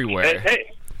everywhere.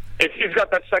 Hey, if he's got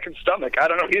that second stomach, I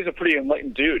don't know. He's a pretty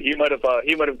enlightened dude. He might have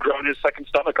grown his second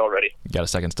stomach already. You got a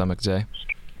second stomach, Zay?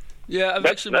 Yeah, I've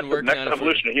actually been working That's on the it. next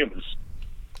evolution of humans.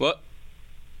 What?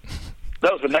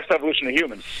 That was the next evolution of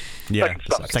humans. Yeah, Second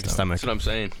stomach. second stomach. That's what I'm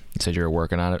saying. You said you were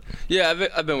working on it. Yeah,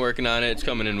 I've been working on it. It's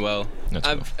coming in well. That's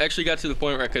I've actually got to the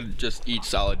point where I could just eat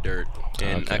solid dirt,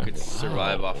 and I Okay. could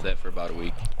survive off that for about a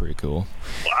week. Pretty cool.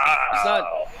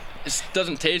 It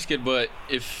doesn't taste good, but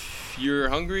if you're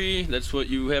hungry, that's what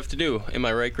you have to do. Am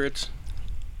I right, Grits?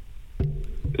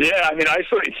 Yeah, I mean, I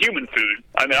still eat human food.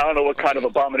 I mean, I don't know what kind of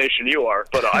abomination you are,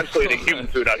 but I'm still eating human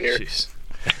food out here.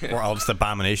 We're all just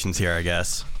abominations here, I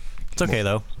guess. It's okay,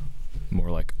 though. More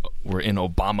like we're in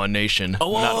Obama Nation.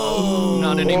 Oh,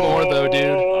 not anymore though,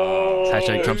 dude.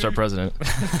 Hashtag Trump's our president.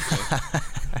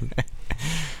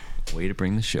 Way to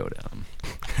bring the show down.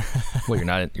 Well, you're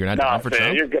not Nah, down for Isaiah,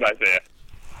 Trump? you're good, Isaiah.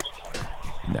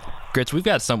 No. Grits, we've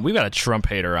got a Trump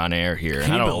hater on air here.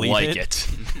 Can I you don't believe like it?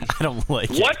 I don't like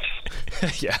What?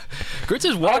 it. Yeah. Grits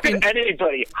is How walking.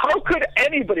 could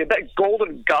anybody, that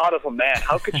golden god of a man,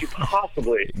 how could you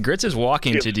possibly Grits is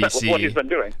walking be to upset with DC what he's been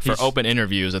doing? for open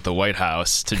interviews at the White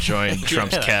House to join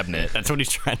Trump's Yeah, cabinet. That's what he's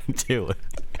trying to do.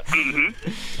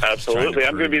 Absolutely.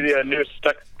 I'm going to be the new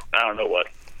I don't know what.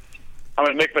 I'm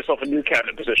going to make myself a new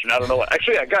cabinet position. I don't know what.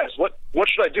 Actually, yeah, guys, what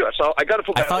should I do? So I got to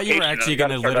put my I thought you were application in. actually I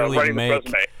gotta going to start, literally writing the make.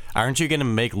 resume. Aren't you going to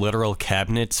make literal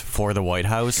cabinets for the White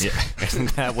House? Yeah.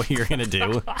 Isn't that what you're going to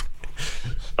do?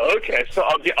 Okay, so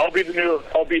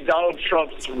I'll be Donald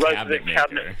Trump's resident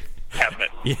cabinet.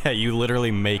 Yeah, you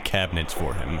literally make cabinets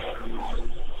for him.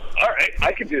 All right,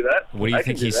 I can do that. What do you I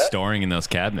can think he's that. storing in those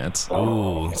cabinets?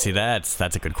 Ooh, see that's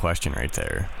a good question right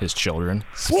there. His children.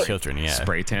 Children, yeah.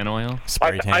 Spray tan oil?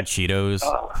 Spray tan Cheetos.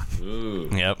 Ooh.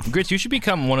 Yep. Grits, you should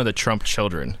become one of the Trump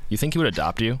children. You think he would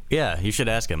adopt you? Yeah, you should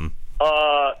ask him.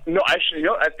 No, actually,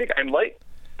 I think I might.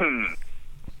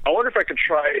 I wonder if I could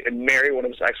try and marry one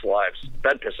of his ex-wives.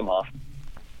 That'd piss him off.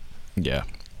 Yeah.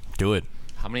 Do it.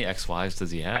 How many ex-wives does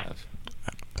he have?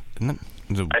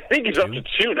 I think he's up to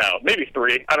 2 now, maybe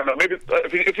 3. I don't know. Maybe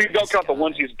if you don't count the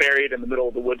ones he's buried in the middle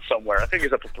of the woods somewhere, I think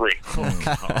he's up to 3.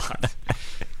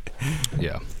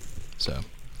 Yeah. So.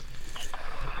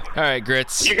 All right,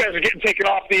 Grits. You guys are getting taken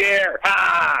off the air.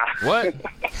 Ah! What?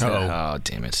 Oh,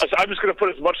 damn it. So I'm just going to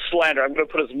put as much slander, I'm going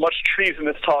to put as much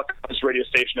treasonous talk on this radio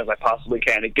station as I possibly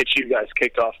can to get you guys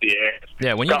kicked off the air.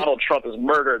 Yeah, when you Donald Trump has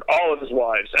murdered all of his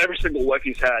wives. Every single wife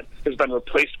he's had has been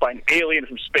replaced by an alien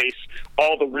from space.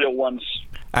 All the real ones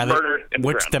murdered in the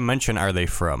Which ground. dimension are they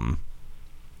from?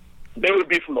 They would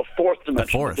be from the fourth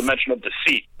dimension, the dimension of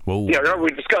deceit. Whoa. Yeah, remember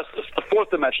we discussed this. The fourth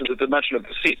dimension is the dimension of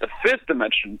deceit. The fifth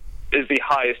dimension is the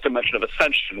highest dimension of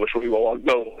ascension, which we will all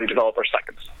go when we develop our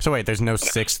seconds. So wait, there's no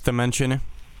sixth dimension?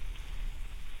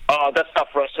 That's not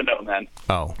for us to know, man.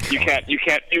 Oh. You can't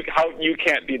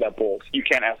be that bold. You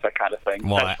can't ask that kind of thing.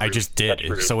 Well, I just did.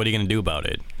 So what are you going to do about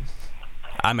it?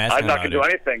 I'm asking I'm not going to do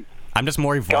anything. I'm just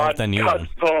more evolved than you.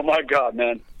 Oh, my God,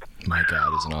 man. My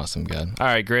God is an awesome God. All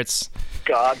right, Grits.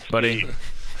 God. Buddy,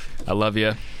 I love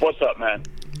you. What's up, man?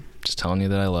 Just telling you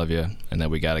that I love you and that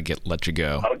we got to let you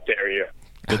go. How dare you?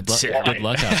 Good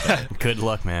luck out there. Good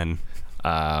luck, man.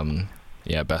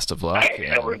 Yeah, best of luck. I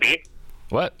ain't nowhere to be.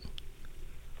 What?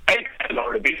 I ain't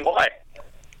nowhere to be. Why?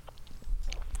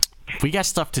 We got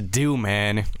stuff to do,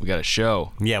 man. We got a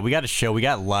show. Yeah, we got a show. We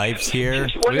got lives here.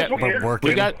 We're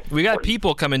working. We got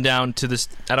people coming down to this.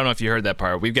 I don't know if you heard that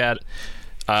part. We've got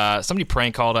somebody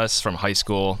prank called us from high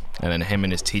school, and then him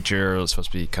and his teacher was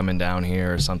supposed to be coming down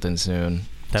here or something soon.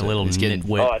 That little he's getting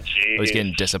jeez.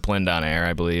 getting disciplined on air,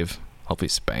 I believe. Hopefully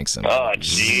spanks him. Oh,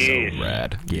 jeez. So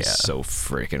rad. Yeah. He's so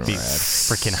freaking rad.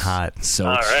 Freaking hot. So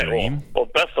all right. extreme. Well,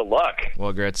 best of luck.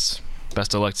 Well, Grits,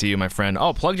 best of luck to you, my friend.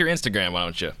 Oh, plug your Instagram, why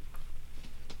don't you?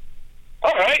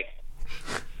 All right.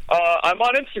 I'm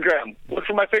on Instagram. Look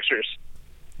for my pictures.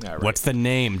 All right. What's the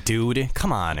name, dude?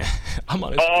 Come on. I'm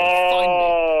on Instagram.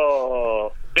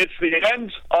 Oh, it's the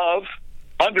end of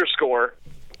 _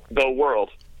 the world.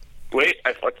 Wait,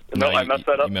 I messed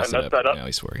that up. You messed that up. No,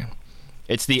 I swear.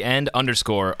 It's the end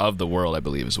 _ of the world, I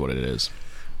believe, is what it is.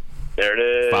 There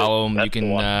it is. Follow him. That's You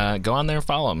can go on there and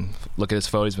follow him. Look at his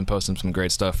photo. He's been posting some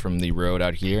great stuff from the road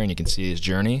out here, and you can see his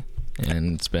journey.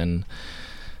 And it's been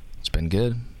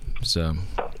good. So,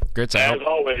 Grits, I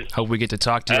hope we get to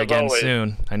talk to you again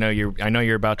soon. I know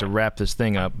you're about to wrap this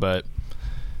thing up, but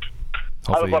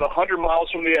I'm about 100 miles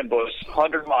from the end, boys.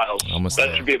 100 miles. Almost that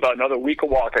there. should be about another week of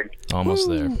walking. Almost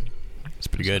there. It's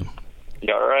pretty good.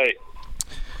 Yeah, all right.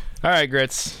 All right,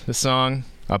 Grits. The song,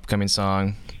 upcoming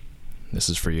song. This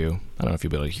is for you. I don't know if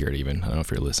you'll be able to hear it even. I don't know if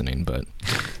you're listening, but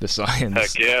the song is...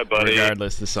 Heck yeah, buddy.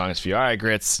 Regardless, the song is for you. All right,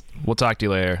 Grits. We'll talk to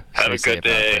you later. Have Stay a good safe out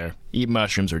day. there. Eat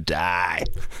mushrooms or die.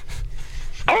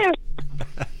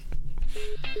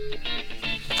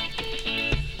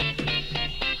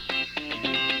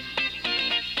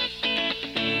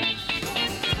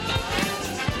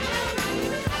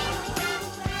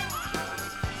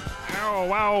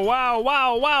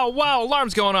 Wow.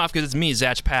 Alarm's going off because it's me,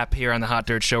 Zach Pap, here on the Hot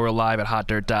Dirt Show. We're live at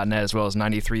hotdirt.net as well as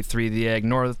 93.3 The Egg,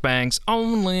 North Bank's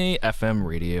only FM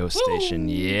radio station.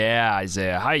 Yeah,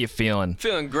 Isaiah, how you feeling?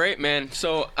 Feeling great, man.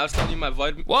 So I was telling you my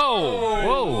vitamin. Whoa.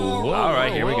 All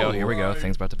right, here we go.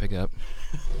 Things about to pick up.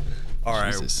 All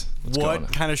right. Jesus. What's going on?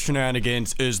 What kind of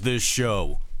shenanigans is this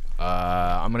show?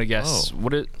 I'm gonna guess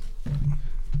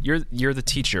You're the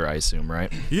teacher, I assume,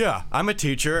 right? Yeah, I'm a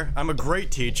teacher. I'm a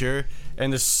great teacher.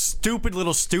 And the stupid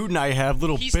little student I have,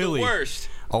 little He's Billy. the worst.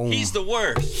 Oh, He's the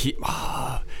worst.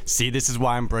 See, this is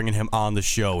why I'm bringing him on the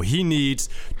show. He needs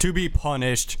to be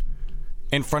punished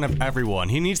in front of everyone.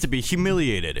 He needs to be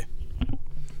humiliated.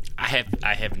 I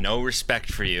have no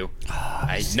respect for you.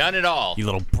 None at all. You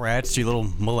little brats, you little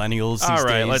millennials. All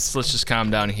right, days. let's just calm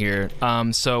down here.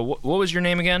 So what was your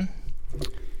name again?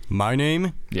 My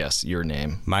name? Yes, your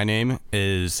name. My name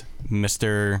is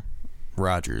Mr.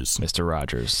 Rogers. Mr.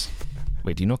 Rogers.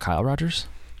 Wait, do you know Kyle Rogers?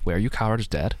 Wait, are you Kyle Rogers'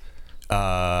 dad?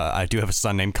 I do have a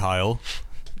son named Kyle.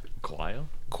 Quile?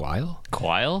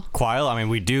 Quile? I mean,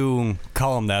 we do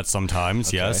call him that sometimes,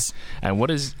 Okay. yes. And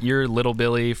what is your little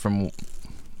Billy from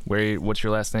where? What's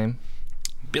your last name?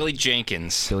 Billy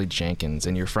Jenkins. Billy Jenkins.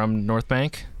 And you're from North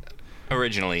Bank?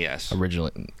 Originally, yes.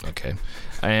 Okay.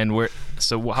 And where?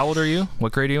 So how old are you?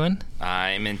 What grade are you in?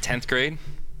 I'm in 10th grade.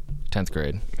 10th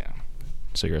grade. Yeah.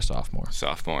 So you're a sophomore.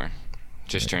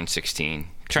 Just turned 16.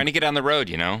 Trying to get on the road,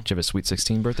 you know? Did you have a sweet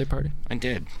 16 birthday party? I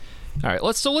did. All right,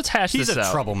 let's hash He's this out. He's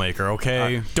a troublemaker,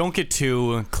 okay? Don't get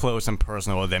too close and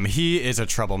personal with him. He is a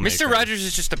troublemaker. Mr. Rogers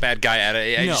is just a bad guy at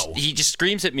it. No. He just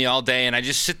screams at me all day, and I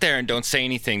just sit there and don't say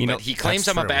anything. But he claims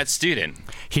I'm a bad student.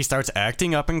 He starts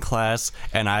acting up in class,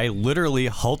 and I literally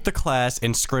halt the class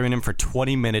and scream at him for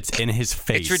 20 minutes in his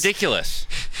face. It's ridiculous.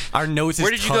 Our noses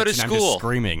Where did you go to touch, and school? I'm just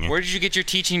screaming. Where did you get your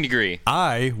teaching degree?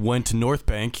 I went to North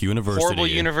Bank University. Horrible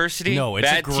university? No, it's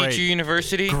bad a great teacher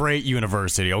university? Great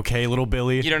university, okay, little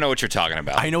Billy? You don't know what what you're talking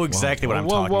about. I know exactly what I'm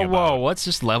talking whoa, about. Whoa, let's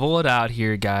just level it out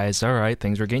here, guys. All right,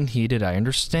 things are getting heated. I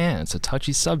understand. It's a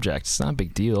touchy subject. It's not a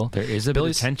big deal. There is a bit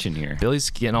of tension here. Billy's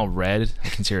getting all red. I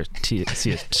can see a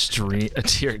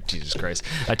tear. Jesus Christ,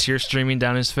 a tear streaming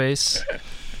down his face.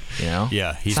 You know?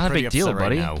 Yeah, he's it's not a pretty big deal, upset right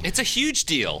buddy. now. It's a huge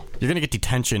deal. You're gonna get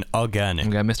detention again. We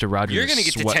got Mr. Rogers. You're gonna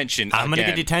get detention. I'm gonna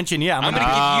get detention. Yeah, I'm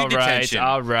gonna give you detention.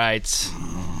 All right.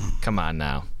 Come on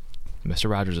now. Mr.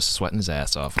 Rogers is sweating his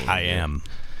ass off. I am.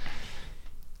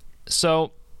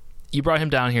 So, you brought him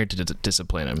down here to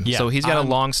discipline him. Yeah, so he's got a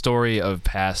long story of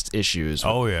past issues.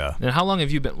 Oh yeah. And how long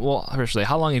have you been? Well, actually,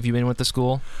 how long have you been with the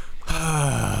school?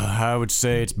 I would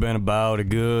say it's been about a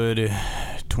good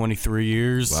 23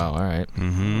 years. Wow. All right.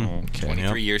 Mm-hmm. Okay.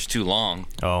 23 years too long.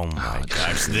 Oh my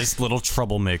gosh, this little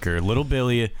troublemaker, little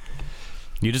Billy.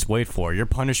 You just wait for it. Your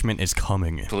punishment is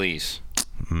coming. Please.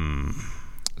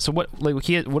 So what? Like,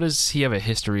 what does he have a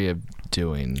history of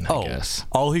doing? I guess.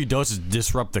 All he does is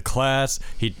disrupt the class.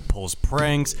 He pulls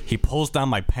pranks. He pulls down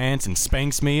my pants and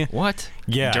spanks me. What?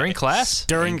 Yeah. During class?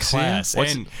 During class.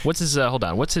 What's his? Hold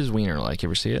on. What's his wiener like? You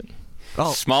ever see it?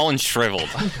 Oh, small and shriveled.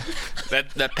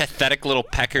 that pathetic little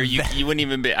pecker. You wouldn't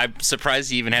even be. I'm surprised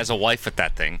he even has a wife with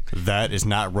that thing. That is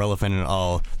not relevant at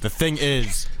all. The thing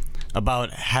is,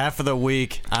 about half of the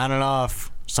week, on and off.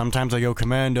 Sometimes I go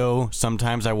commando.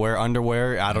 Sometimes I wear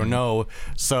underwear. I don't know.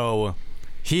 So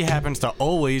he happens to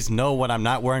always know when I'm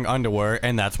not wearing underwear,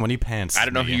 and that's when he pants. I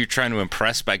don't know who you're trying to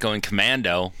impress by going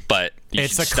commando, but you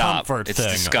it's should a stop. comfort It's thing.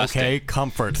 disgusting. Okay,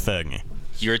 comfort thing.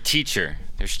 You're a teacher.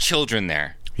 There's children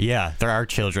there. Yeah, there are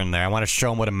children there. I want to show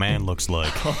them what a man looks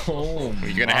like. Oh,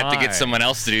 you're gonna have to get someone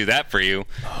else to do that for you.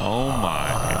 Oh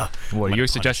my! What, you're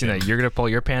suggesting that you're gonna pull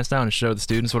your pants down and show the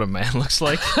students what a man looks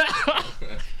like?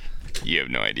 You have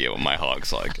no idea what my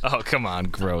hog's like. Oh, come on,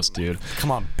 gross, dude. Come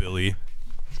on, Billy.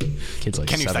 Kid's like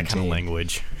Can't use 17. that kind of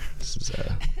language. This is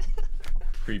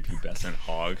prepubescent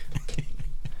hog.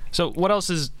 So what else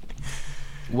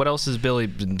has Billy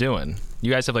been doing?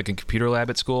 You guys have like a computer lab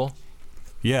at school?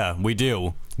 Yeah, we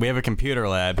do. We have a computer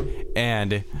lab,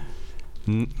 and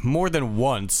more than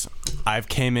once, I've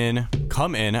come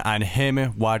in on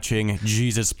him watching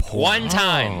Jesus porn. One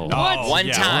time. Oh. What? One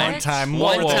time. One time.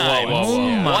 One More than time.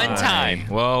 once. One time.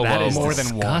 Whoa, That whoa, is whoa. more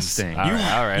than once. Disgusting. You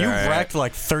All right. wrecked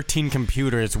like 13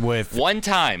 computers with One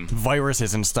time.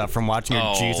 viruses and stuff from watching your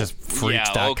JesusFreaks.com.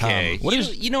 Yeah, okay. What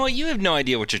is? You know what? You have no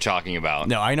idea what you're talking about.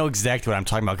 No, I know exactly what I'm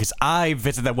talking about because I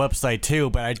visit that website too,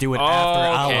 but I do it after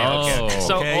hours. Okay.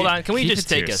 So Okay? hold on. Can we Keep just it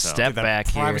to take a yourself. step Dude, the back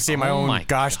here? privacy of my Oh own my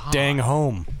gosh dang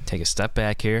home. Take a step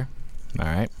back here. All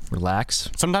right. Relax.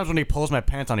 Sometimes when he pulls my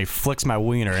pants on, he flicks my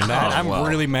wiener, and that, I'm well.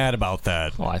 really mad about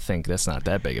that. Well, I think that's not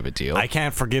that big of a deal. I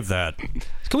can't forgive that.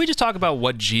 Can we just talk about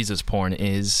what Jesus porn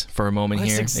is for a moment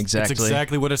here? It's Exactly.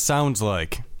 exactly what it sounds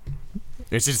like.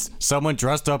 It's just someone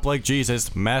dressed up like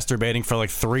Jesus masturbating for like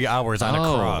 3 hours on a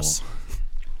cross.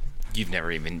 You've never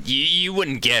even. You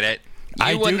wouldn't get it. You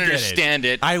I wouldn't do get understand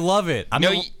it. I love it.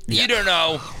 You don't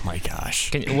know. Oh my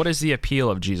gosh. What is the appeal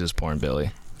of Jesus porn,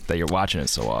 Billy, that you're watching it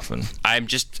so often?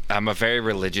 I'm a very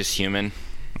religious human.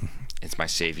 It's my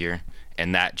savior,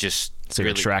 and that just. So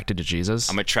you're attracted to Jesus?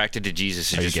 I'm attracted to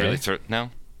Jesus. Are you gay? No.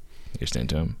 You're just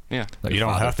into him? Yeah. Like You a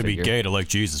don't father have to be figure? gay to like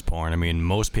Jesus porn. I mean,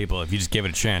 most people, if you just give it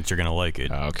a chance, you're gonna like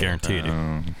it. Okay. Guaranteed.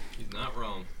 He's not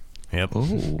wrong. Yep.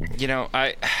 You know,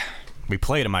 We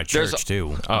played in my There's church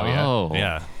too. Oh, yeah. Oh.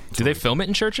 Yeah. Do they film it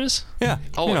in churches? Yeah.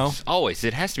 always, always.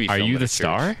 It has to be. Are filmed you at the a church.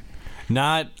 star?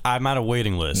 I'm on a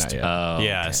waiting list. Not yet. Oh,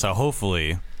 Yeah. okay. So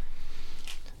hopefully.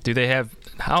 Do they have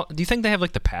do you think they have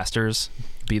like the pastors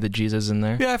be the Jesus in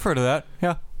there? Yeah, I've heard of that.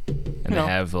 Yeah. And they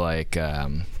have like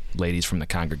ladies from the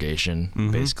congregation,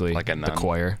 basically Like a the nun.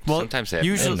 choir. Well, Sometimes they have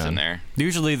usually- nuns in there.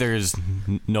 Usually there's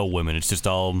no women. It's just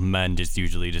all men. Just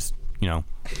usually just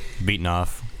beating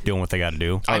off, doing what they got to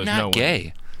do. I'm there's not no one.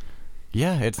 gay.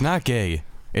 Yeah, it's not gay.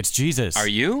 It's Jesus. Are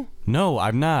you? No,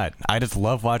 I'm not. I just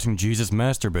love watching Jesus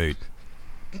masturbate.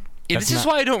 This is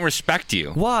why I don't respect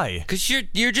you. Why? Because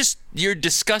you're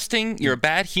disgusting. You're a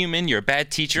bad human. You're a bad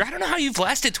teacher. I don't know how you've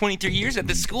lasted 23 years at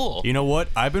this school. You know what?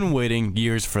 I've been waiting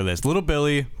years for this. Little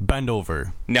Billy, bend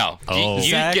over. No, you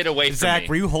Zach, get away from Zach, me.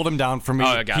 will you hold him down for me? Oh,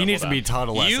 I got he him. needs to Hold be on. taught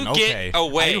a lesson. You okay. get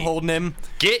away. Are you holding him?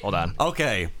 Hold on.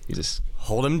 Okay. You just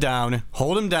Hold him down.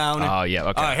 Hold him down. Oh, yeah,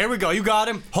 okay. All right, here we go. You got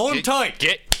him. Hold him tight.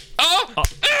 Oh!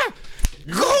 Ah!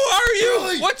 Who are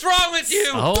you? What's wrong with you?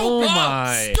 Oh,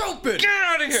 my. Stupid. Get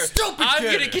out of here! Stupid I'm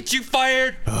kid. gonna get you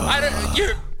fired.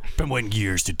 Been waiting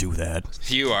years to do that.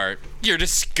 You're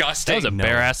disgusting. that was a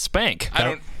bare ass spank. I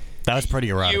don't. That was pretty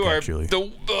erotic, You are actually.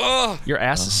 Your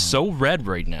ass is so red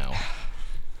right now.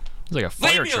 It's like a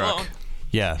fire Leave me truck. alone.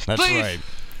 Yeah, that's Please. right.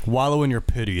 Wallow in your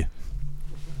pity.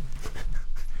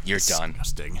 You're done.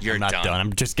 Disgusting. You're I'm not done. done.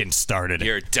 I'm just getting started.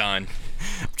 You're done.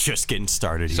 I'm just getting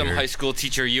started Some here. high school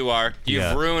teacher you are.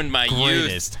 You've ruined my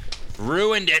Greatest. youth.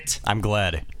 Ruined it. I'm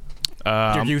glad.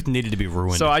 Your youth needed to be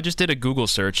ruined. So I just did a Google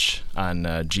search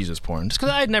on Jesus porn, just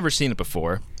because I had never seen it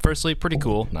before. Firstly, pretty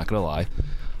cool, not gonna lie.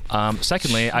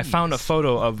 Secondly, I found a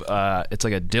photo of it's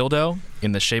like a dildo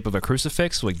in the shape of a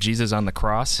crucifix, like Jesus on the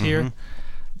cross here.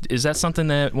 Is that something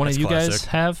that one That's of you classic. guys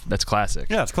have? That's classic.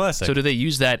 Yeah, it's classic. So do they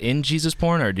use that in Jesus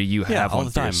porn, or do you have all one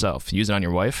the for time. yourself? Use it on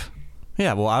your wife?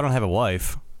 Yeah, well, I don't have a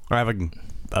wife. Or I have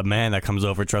a man that comes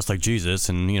over dressed like Jesus,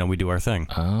 and, we do our thing.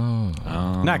 Oh.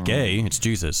 Not gay, it's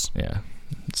Jesus. Yeah,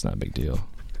 it's not a big deal.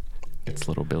 It's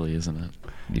little Billy, isn't it?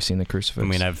 You seen the crucifix? I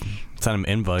mean, I've sent him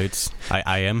invites.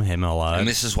 I am him a lot. And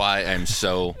this is why I'm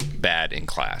so bad in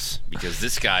class, because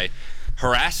this guy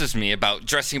harasses me about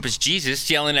dressing up as Jesus,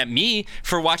 yelling at me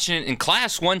for watching it in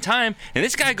class one time, and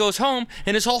this guy goes home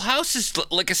and his whole house is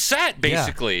like a set,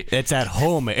 basically. Yeah, it's at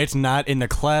home. It's not in the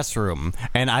classroom.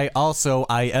 And I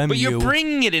am But you. you're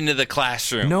bringing it into the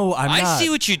classroom. No, I'm not. I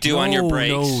see what you do on your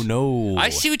breaks. No. I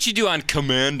see what you do on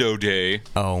Commando Day.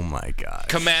 Oh my God.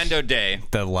 Commando Day.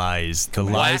 The lies. The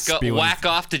lies. Whack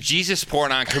off to Jesus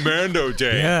porn on Commando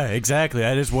Day. Yeah, exactly.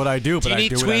 That is what I do. Do But you I need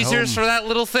do it at tweezers home. for that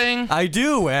little thing? I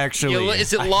do, actually.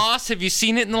 Is it lost? Have you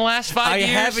seen it in the last 5 years?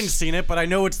 I haven't seen it, but I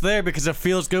know it's there because it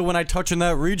feels good when I touch in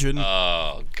that region.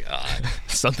 Oh, God.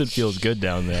 Something feels good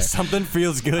down there. Something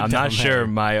feels good I'm down not sure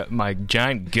my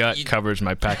giant gut covers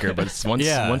my pecker, but it's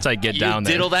once I get down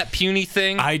there. You diddle that puny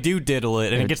thing? I do diddle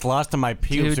it, and it gets lost in my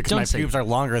pubes because my pubes are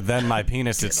longer than my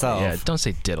penis itself. Yeah, don't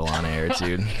say diddle on air,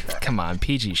 dude. Come on,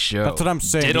 PG show. That's what I'm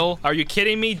saying. Diddle? Are you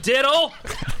kidding me? Diddle?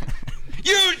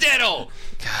 You diddle!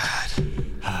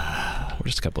 We're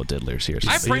just a couple of diddlers here.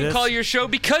 I prank call your show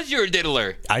because you're a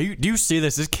diddler. Do you see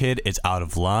this? This kid is out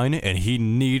of line, and he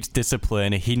needs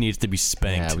discipline. He needs to be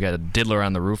spanked. Yeah, we got a diddler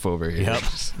on the roof over here. Yep.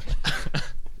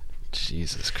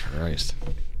 Jesus Christ.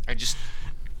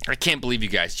 I can't believe you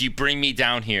guys. You bring me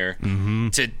down here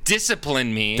to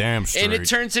discipline me. Damn straight. And it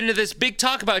turns into this big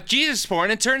talk about Jesus porn,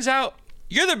 and it turns out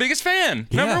you're the biggest fan.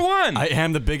 Yeah, Number one. I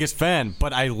am the biggest fan,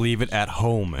 but I leave it at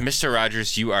home. Mr.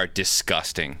 Rogers, you are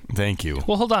disgusting. Thank you.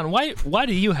 Well, hold on. Why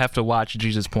do you have to watch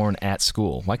Jesus porn at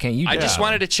school? Why can't you do I just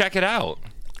wanted to check it out.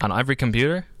 On every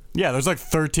computer? Yeah, there's like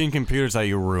 13 computers that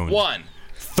you ruined. One.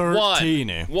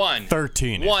 13. One.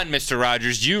 13. One, Mr.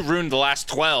 Rogers. You ruined the last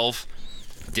 12.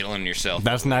 Dealing yourself.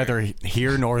 That's neither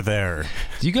here nor there.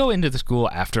 Do you go into the school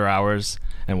after hours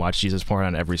and watch Jesus porn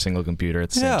on every single computer at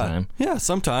the same time? Yeah,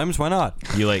 sometimes. Why not?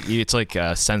 It's like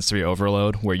sensory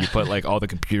overload where you put like all the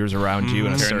computers around you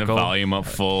in a Turn circle. the volume up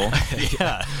full.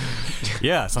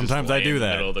 Yeah, sometimes I do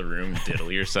that. Middle of the room,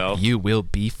 diddle yourself. You will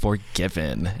be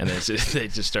forgiven, and then they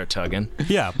just start tugging.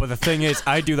 Yeah, but the thing is,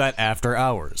 I do that after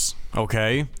hours.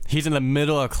 Okay? He's in the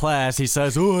middle of class. He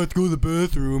says, "Oh, I have to go to the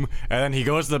bathroom," and then he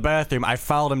goes to the bathroom. I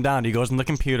followed him down. He goes in the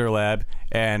computer lab,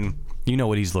 and you know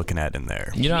what he's looking at in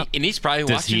there. You know, and he's probably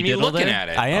does watching he me diddle looking there? at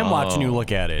it. I am watching you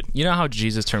look at it. You know how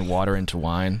Jesus turned water into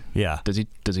wine? Yeah. Does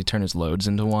he turn his loads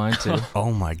into wine too?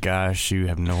 Oh my gosh, you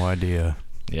have no idea.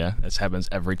 Yeah, this happens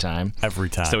every time. Every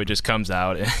time. So it just comes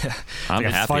out. I'm like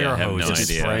a happy fire I have hose no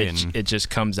just idea. spraying. It just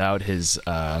comes out his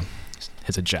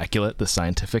ejaculate, the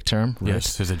scientific term. Right?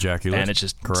 Yes, his ejaculate. And it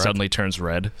just Correct. suddenly turns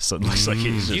red. So it looks like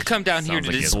he's just, You come down here Sounds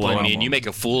to like it's discipline me, blowing and you make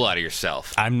a fool out of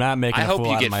yourself. I'm not making I a hope fool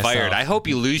you out get of myself. fired. I hope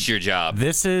you lose your job.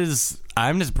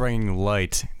 I'm just bringing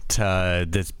light to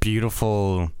this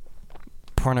beautiful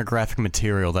pornographic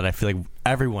material that I feel like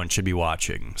everyone should be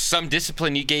watching. Some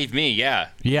discipline you gave me, yeah.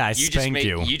 Yeah, I spanked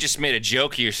you. You just made a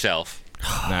joke of yourself.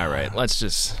 all right, let's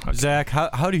just. Okay. Zach,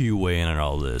 how do you weigh in on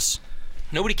all this?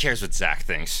 Nobody cares what Zach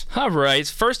thinks. All right,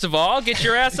 first of all, get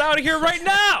your ass out of here right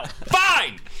now.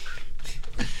 Fine.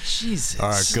 Jesus. All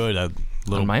right, good.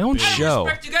 On my own I show.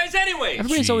 respect you guys anyway.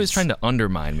 Everybody's always trying to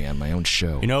undermine me on my own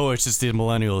show. You know, it's just the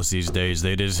millennials these days.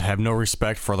 They just have no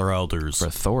respect for their elders. For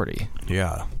authority.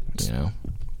 Yeah. You know.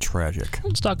 Tragic.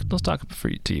 Let's talk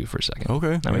to you for a second.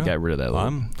 Okay. Now we got rid of that little,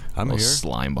 I'm little here.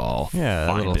 slime ball. Yeah, that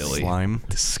Fine, little Billy. slime.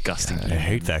 Disgusting. I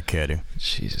hate that kid.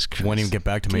 Jesus Christ. Won't even get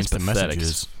back to me It's instant pathetic. messages.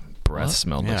 His breath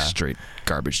smelled like Yeah. straight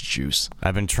garbage juice.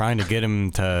 I've been trying to get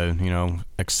him to,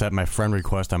 accept my friend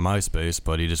request on MySpace,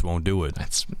 but he just won't do it.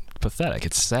 That's pathetic.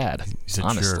 It's sad. He's a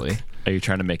honestly. jerk. Are you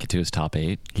trying to make it to his top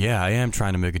 8? Yeah, I am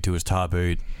trying to make it to his top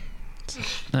 8.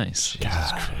 Nice.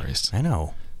 Jesus Christ. I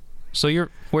know. So you're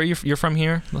from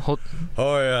here?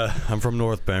 Oh yeah, I'm from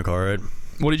North Bank. All right.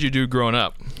 What did you do growing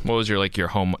up? What was your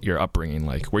upbringing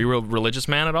like? Were you a religious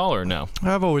man at all, or no?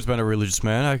 I've always been a religious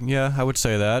man. I would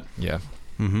say that. Yeah.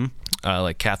 Mm-hmm.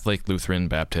 Like Catholic, Lutheran,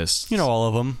 Baptist. All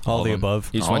of them. All the them. above.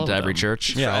 You just All went to of every them.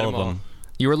 church? Yeah, tried all of them all. them.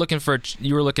 You were looking for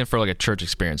like a church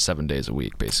experience 7 days a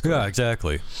week, basically. Yeah,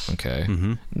 exactly. Okay.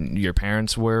 Mm-hmm. Your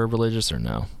parents were religious or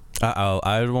no?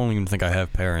 I don't even think I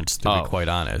have parents, to be quite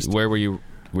honest. Where were you?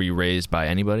 Were you raised by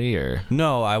anybody or?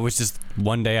 No, I was just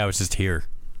one day. I was just here.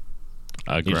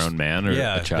 A grown man or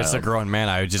yeah, a child? just a grown man.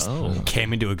 I just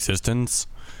came into existence.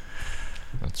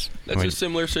 That's a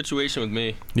similar situation with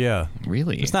me. Yeah,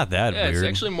 really. It's not that weird. It's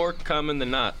actually more common than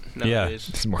not nowadays.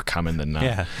 It's more common than not.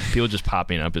 Yeah, people just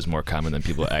popping up is more common than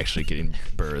people actually getting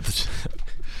birthed.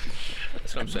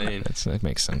 That's what I'm saying. That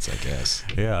makes sense, I guess.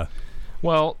 Yeah.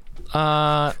 Well,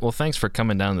 thanks for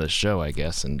coming down to the show, I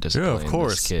guess, and disciplining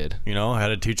this kid. You know, I had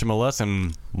to teach him a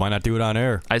lesson. Why not do it on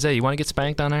air? Isaiah, you want to get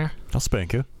spanked on air? I'll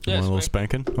spank you. Yeah, want a little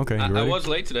spanking? Okay, you ready? I was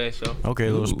late today, so. Okay,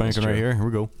 a little spanking right here. Here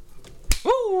we go.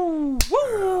 Woo!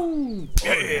 Woo!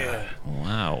 Yeah.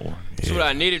 Wow. That's what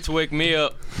I needed to wake me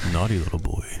up. Naughty little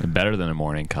boy. Better than a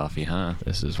morning coffee, huh?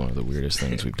 This is one of the weirdest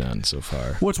things we've done so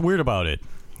far. What's weird about it?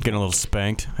 Getting a little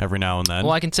spanked every now and then.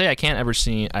 Well, I can say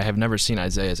I have never seen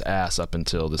Isaiah's ass up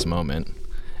until this moment,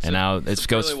 and now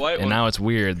now it's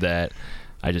weird that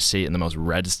I just see it in the most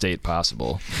red state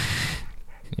possible.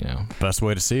 You know, best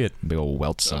way to see it. Big old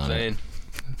welts on it.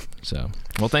 So,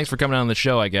 well, thanks for coming on the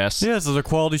show, I guess. Yeah, this is a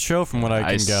quality show from what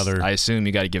I can gather. I assume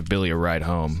you got to give Billy a ride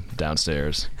home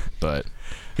downstairs, but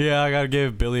yeah, I got to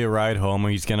give Billy a ride home.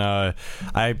 He's gonna,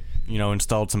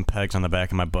 installed some pegs on the back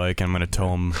of my bike, and I'm gonna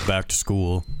tow him back to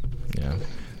school. Yeah.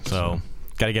 So,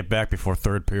 got to get back before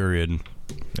third period.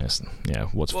 Yes. Yeah.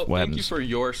 What thank happens? you for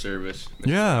your service. Mr.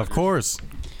 Yeah, Rogers. of course.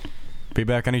 Be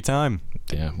back anytime.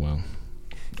 Yeah. Well,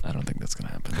 I don't think that's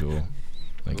gonna happen. Cool.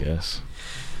 I guess.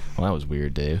 Well, that was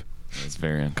weird, Dave. It was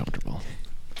very uncomfortable.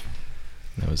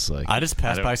 That was like I just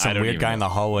passed by some weird guy in the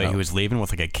hallway who was leaving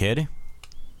with like a kid.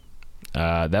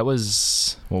 That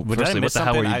was firstly, what the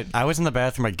hell were you? I was in the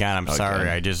bathroom again. I'm sorry.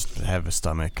 I just have a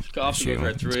stomach Coffee issue. goes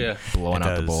right through you. Blowing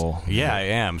out the bowl. Yeah, I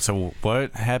am. So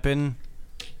what happened?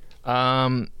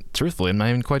 Truthfully, I'm not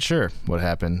even quite sure what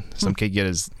happened. Some kid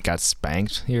got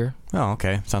spanked here. Oh,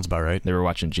 okay. Sounds about right. They were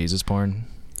watching Jesus porn.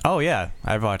 Oh, yeah.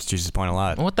 I've watched Jesus Porn a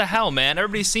lot. What the hell, man?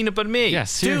 Everybody's seen it but me. Yeah,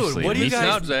 seriously. Dude, what do you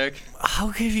guys... Zach. How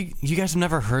have you guys have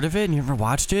never heard of it and you never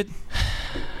watched it?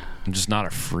 I'm just not a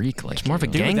freak like it's more of a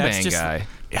gangbang guy.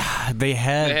 Yeah, they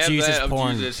have Jesus that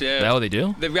porn. Jesus, yeah. Oh, they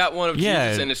do? They've got one of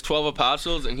Jesus and his 12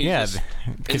 apostles, and he's just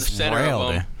in the center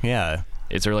of them. Yeah.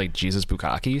 Is there like Jesus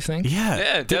Bukkake, you think? Yeah.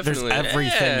 Yeah, definitely. There's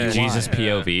everything you want. Jesus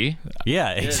POV?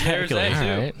 Yeah, exactly. There's that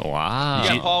too. Right. Wow. You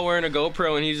got Paul wearing a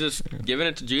GoPro, and he's just giving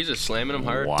it to Jesus, slamming him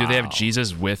hard. Wow. Do they have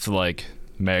Jesus with like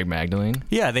Mary Magdalene?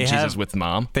 Yeah, they Jesus have with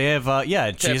mom. They have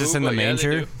Jesus in the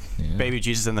manger. Yeah. Baby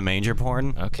Jesus in the manger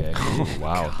porn. Okay. Ooh,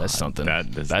 wow, that's something.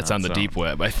 That's on the deep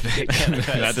web, I think.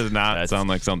 That does not sound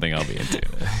like something I'll be into.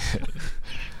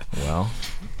 Well,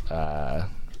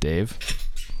 Dave.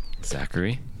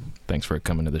 Zachary. Thanks for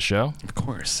coming to the show. Of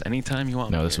course. Anytime you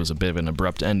want. No, this was a bit of an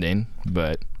abrupt ending,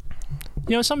 but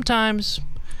sometimes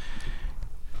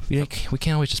we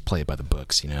can't always just play it by the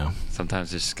books,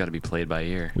 Sometimes it's just got to be played by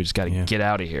ear. We just got to get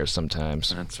out of here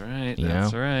sometimes. That's right. You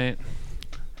That's know? right.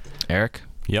 Eric?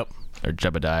 Yep. Or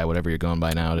Jebediah, whatever you're going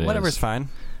by nowadays. Whatever's fine.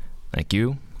 Thank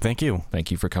you. Thank you.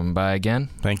 Thank you for coming by again.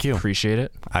 Thank you. Appreciate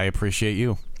it. I appreciate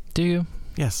you. Do you?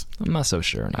 Yes. I'm not so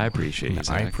sure anymore. I appreciate you,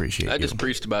 Zach. I appreciate you. I just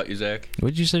preached about you, Zach.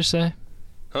 What'd you just say?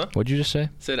 Huh? What'd you just say?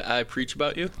 Said I preach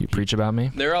about you. You preach about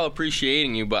me? They're all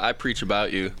appreciating you, but I preach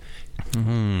about you.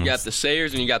 Mm-hmm. You got the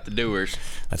sayers and you got the doers.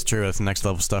 That's true. That's next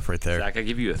level stuff right there. Zach, I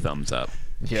give you a thumbs up.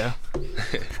 Yeah.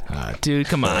 Dude,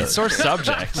 come on. Sore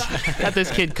subject. Got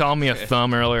this kid call me a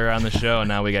thumb earlier on the show, and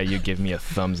now we got you give me a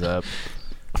thumbs up.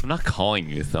 I'm not calling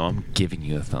you a thumb. I'm giving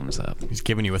you a thumbs up. He's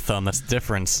giving you a thumb. That's the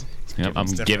difference. Yep, I'm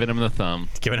giving him the thumb.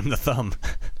 Giving him the thumb.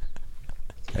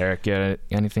 Eric,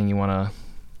 anything you want to...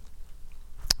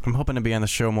 I'm hoping to be on the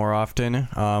show more often.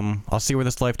 I'll see where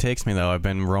this life takes me, though. I've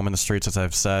been roaming the streets, as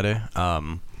I've said.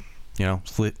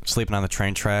 Sleeping on the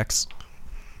train tracks.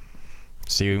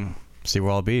 See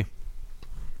where I'll be.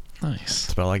 Nice.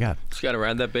 That's about all I got. Just got to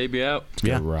ride that baby out.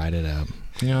 Yeah. Ride it out.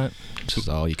 You know what? This is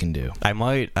all you can do.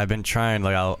 I've been trying,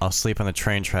 I'll sleep on the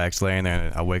train tracks laying there,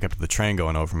 and I'll wake up to the train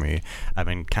going over me. I've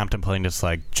been contemplating just,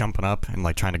 jumping up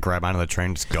and, trying to grab onto the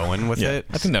train, just going with it.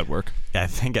 I think that'd work. Yeah, I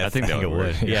think that it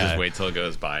would. Yeah. Just wait till it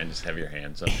goes by and just have your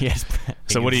hands up. Yes.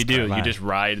 So what do? You just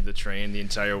ride the train the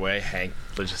entire way,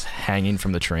 just hanging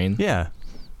from the train? Yeah.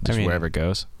 Just wherever it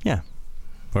goes? Yeah.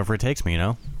 Wherever it takes me,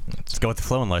 Let's go with the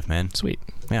flow in life, man. Sweet.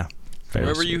 Yeah.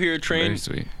 Wherever you hear a train,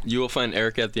 sweet. You will find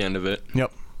Eric at the end of it.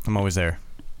 Yep. I'm always there.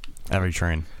 Every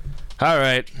train. All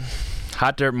right.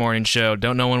 Hot Dirt Morning Show.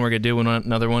 Don't know when we're going to do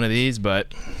another one of these,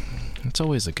 but it's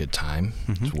always a good time.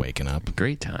 Just waking up.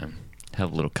 Great time.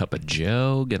 Have a little cup of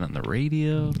Joe. Get on the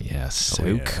radio. Yeah,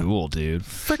 so cool, dude.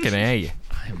 Frickin' A.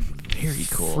 I'm very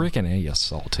cool. Frickin' A, you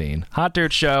saltine. Hot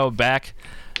Dirt Show back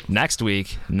next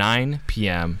week, 9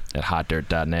 p.m. at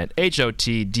hotdirt.net.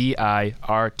 HOTDIRT.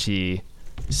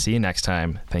 See you next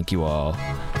time. Thank you all.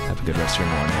 Have a good rest of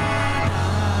your morning.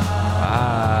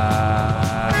 Bye.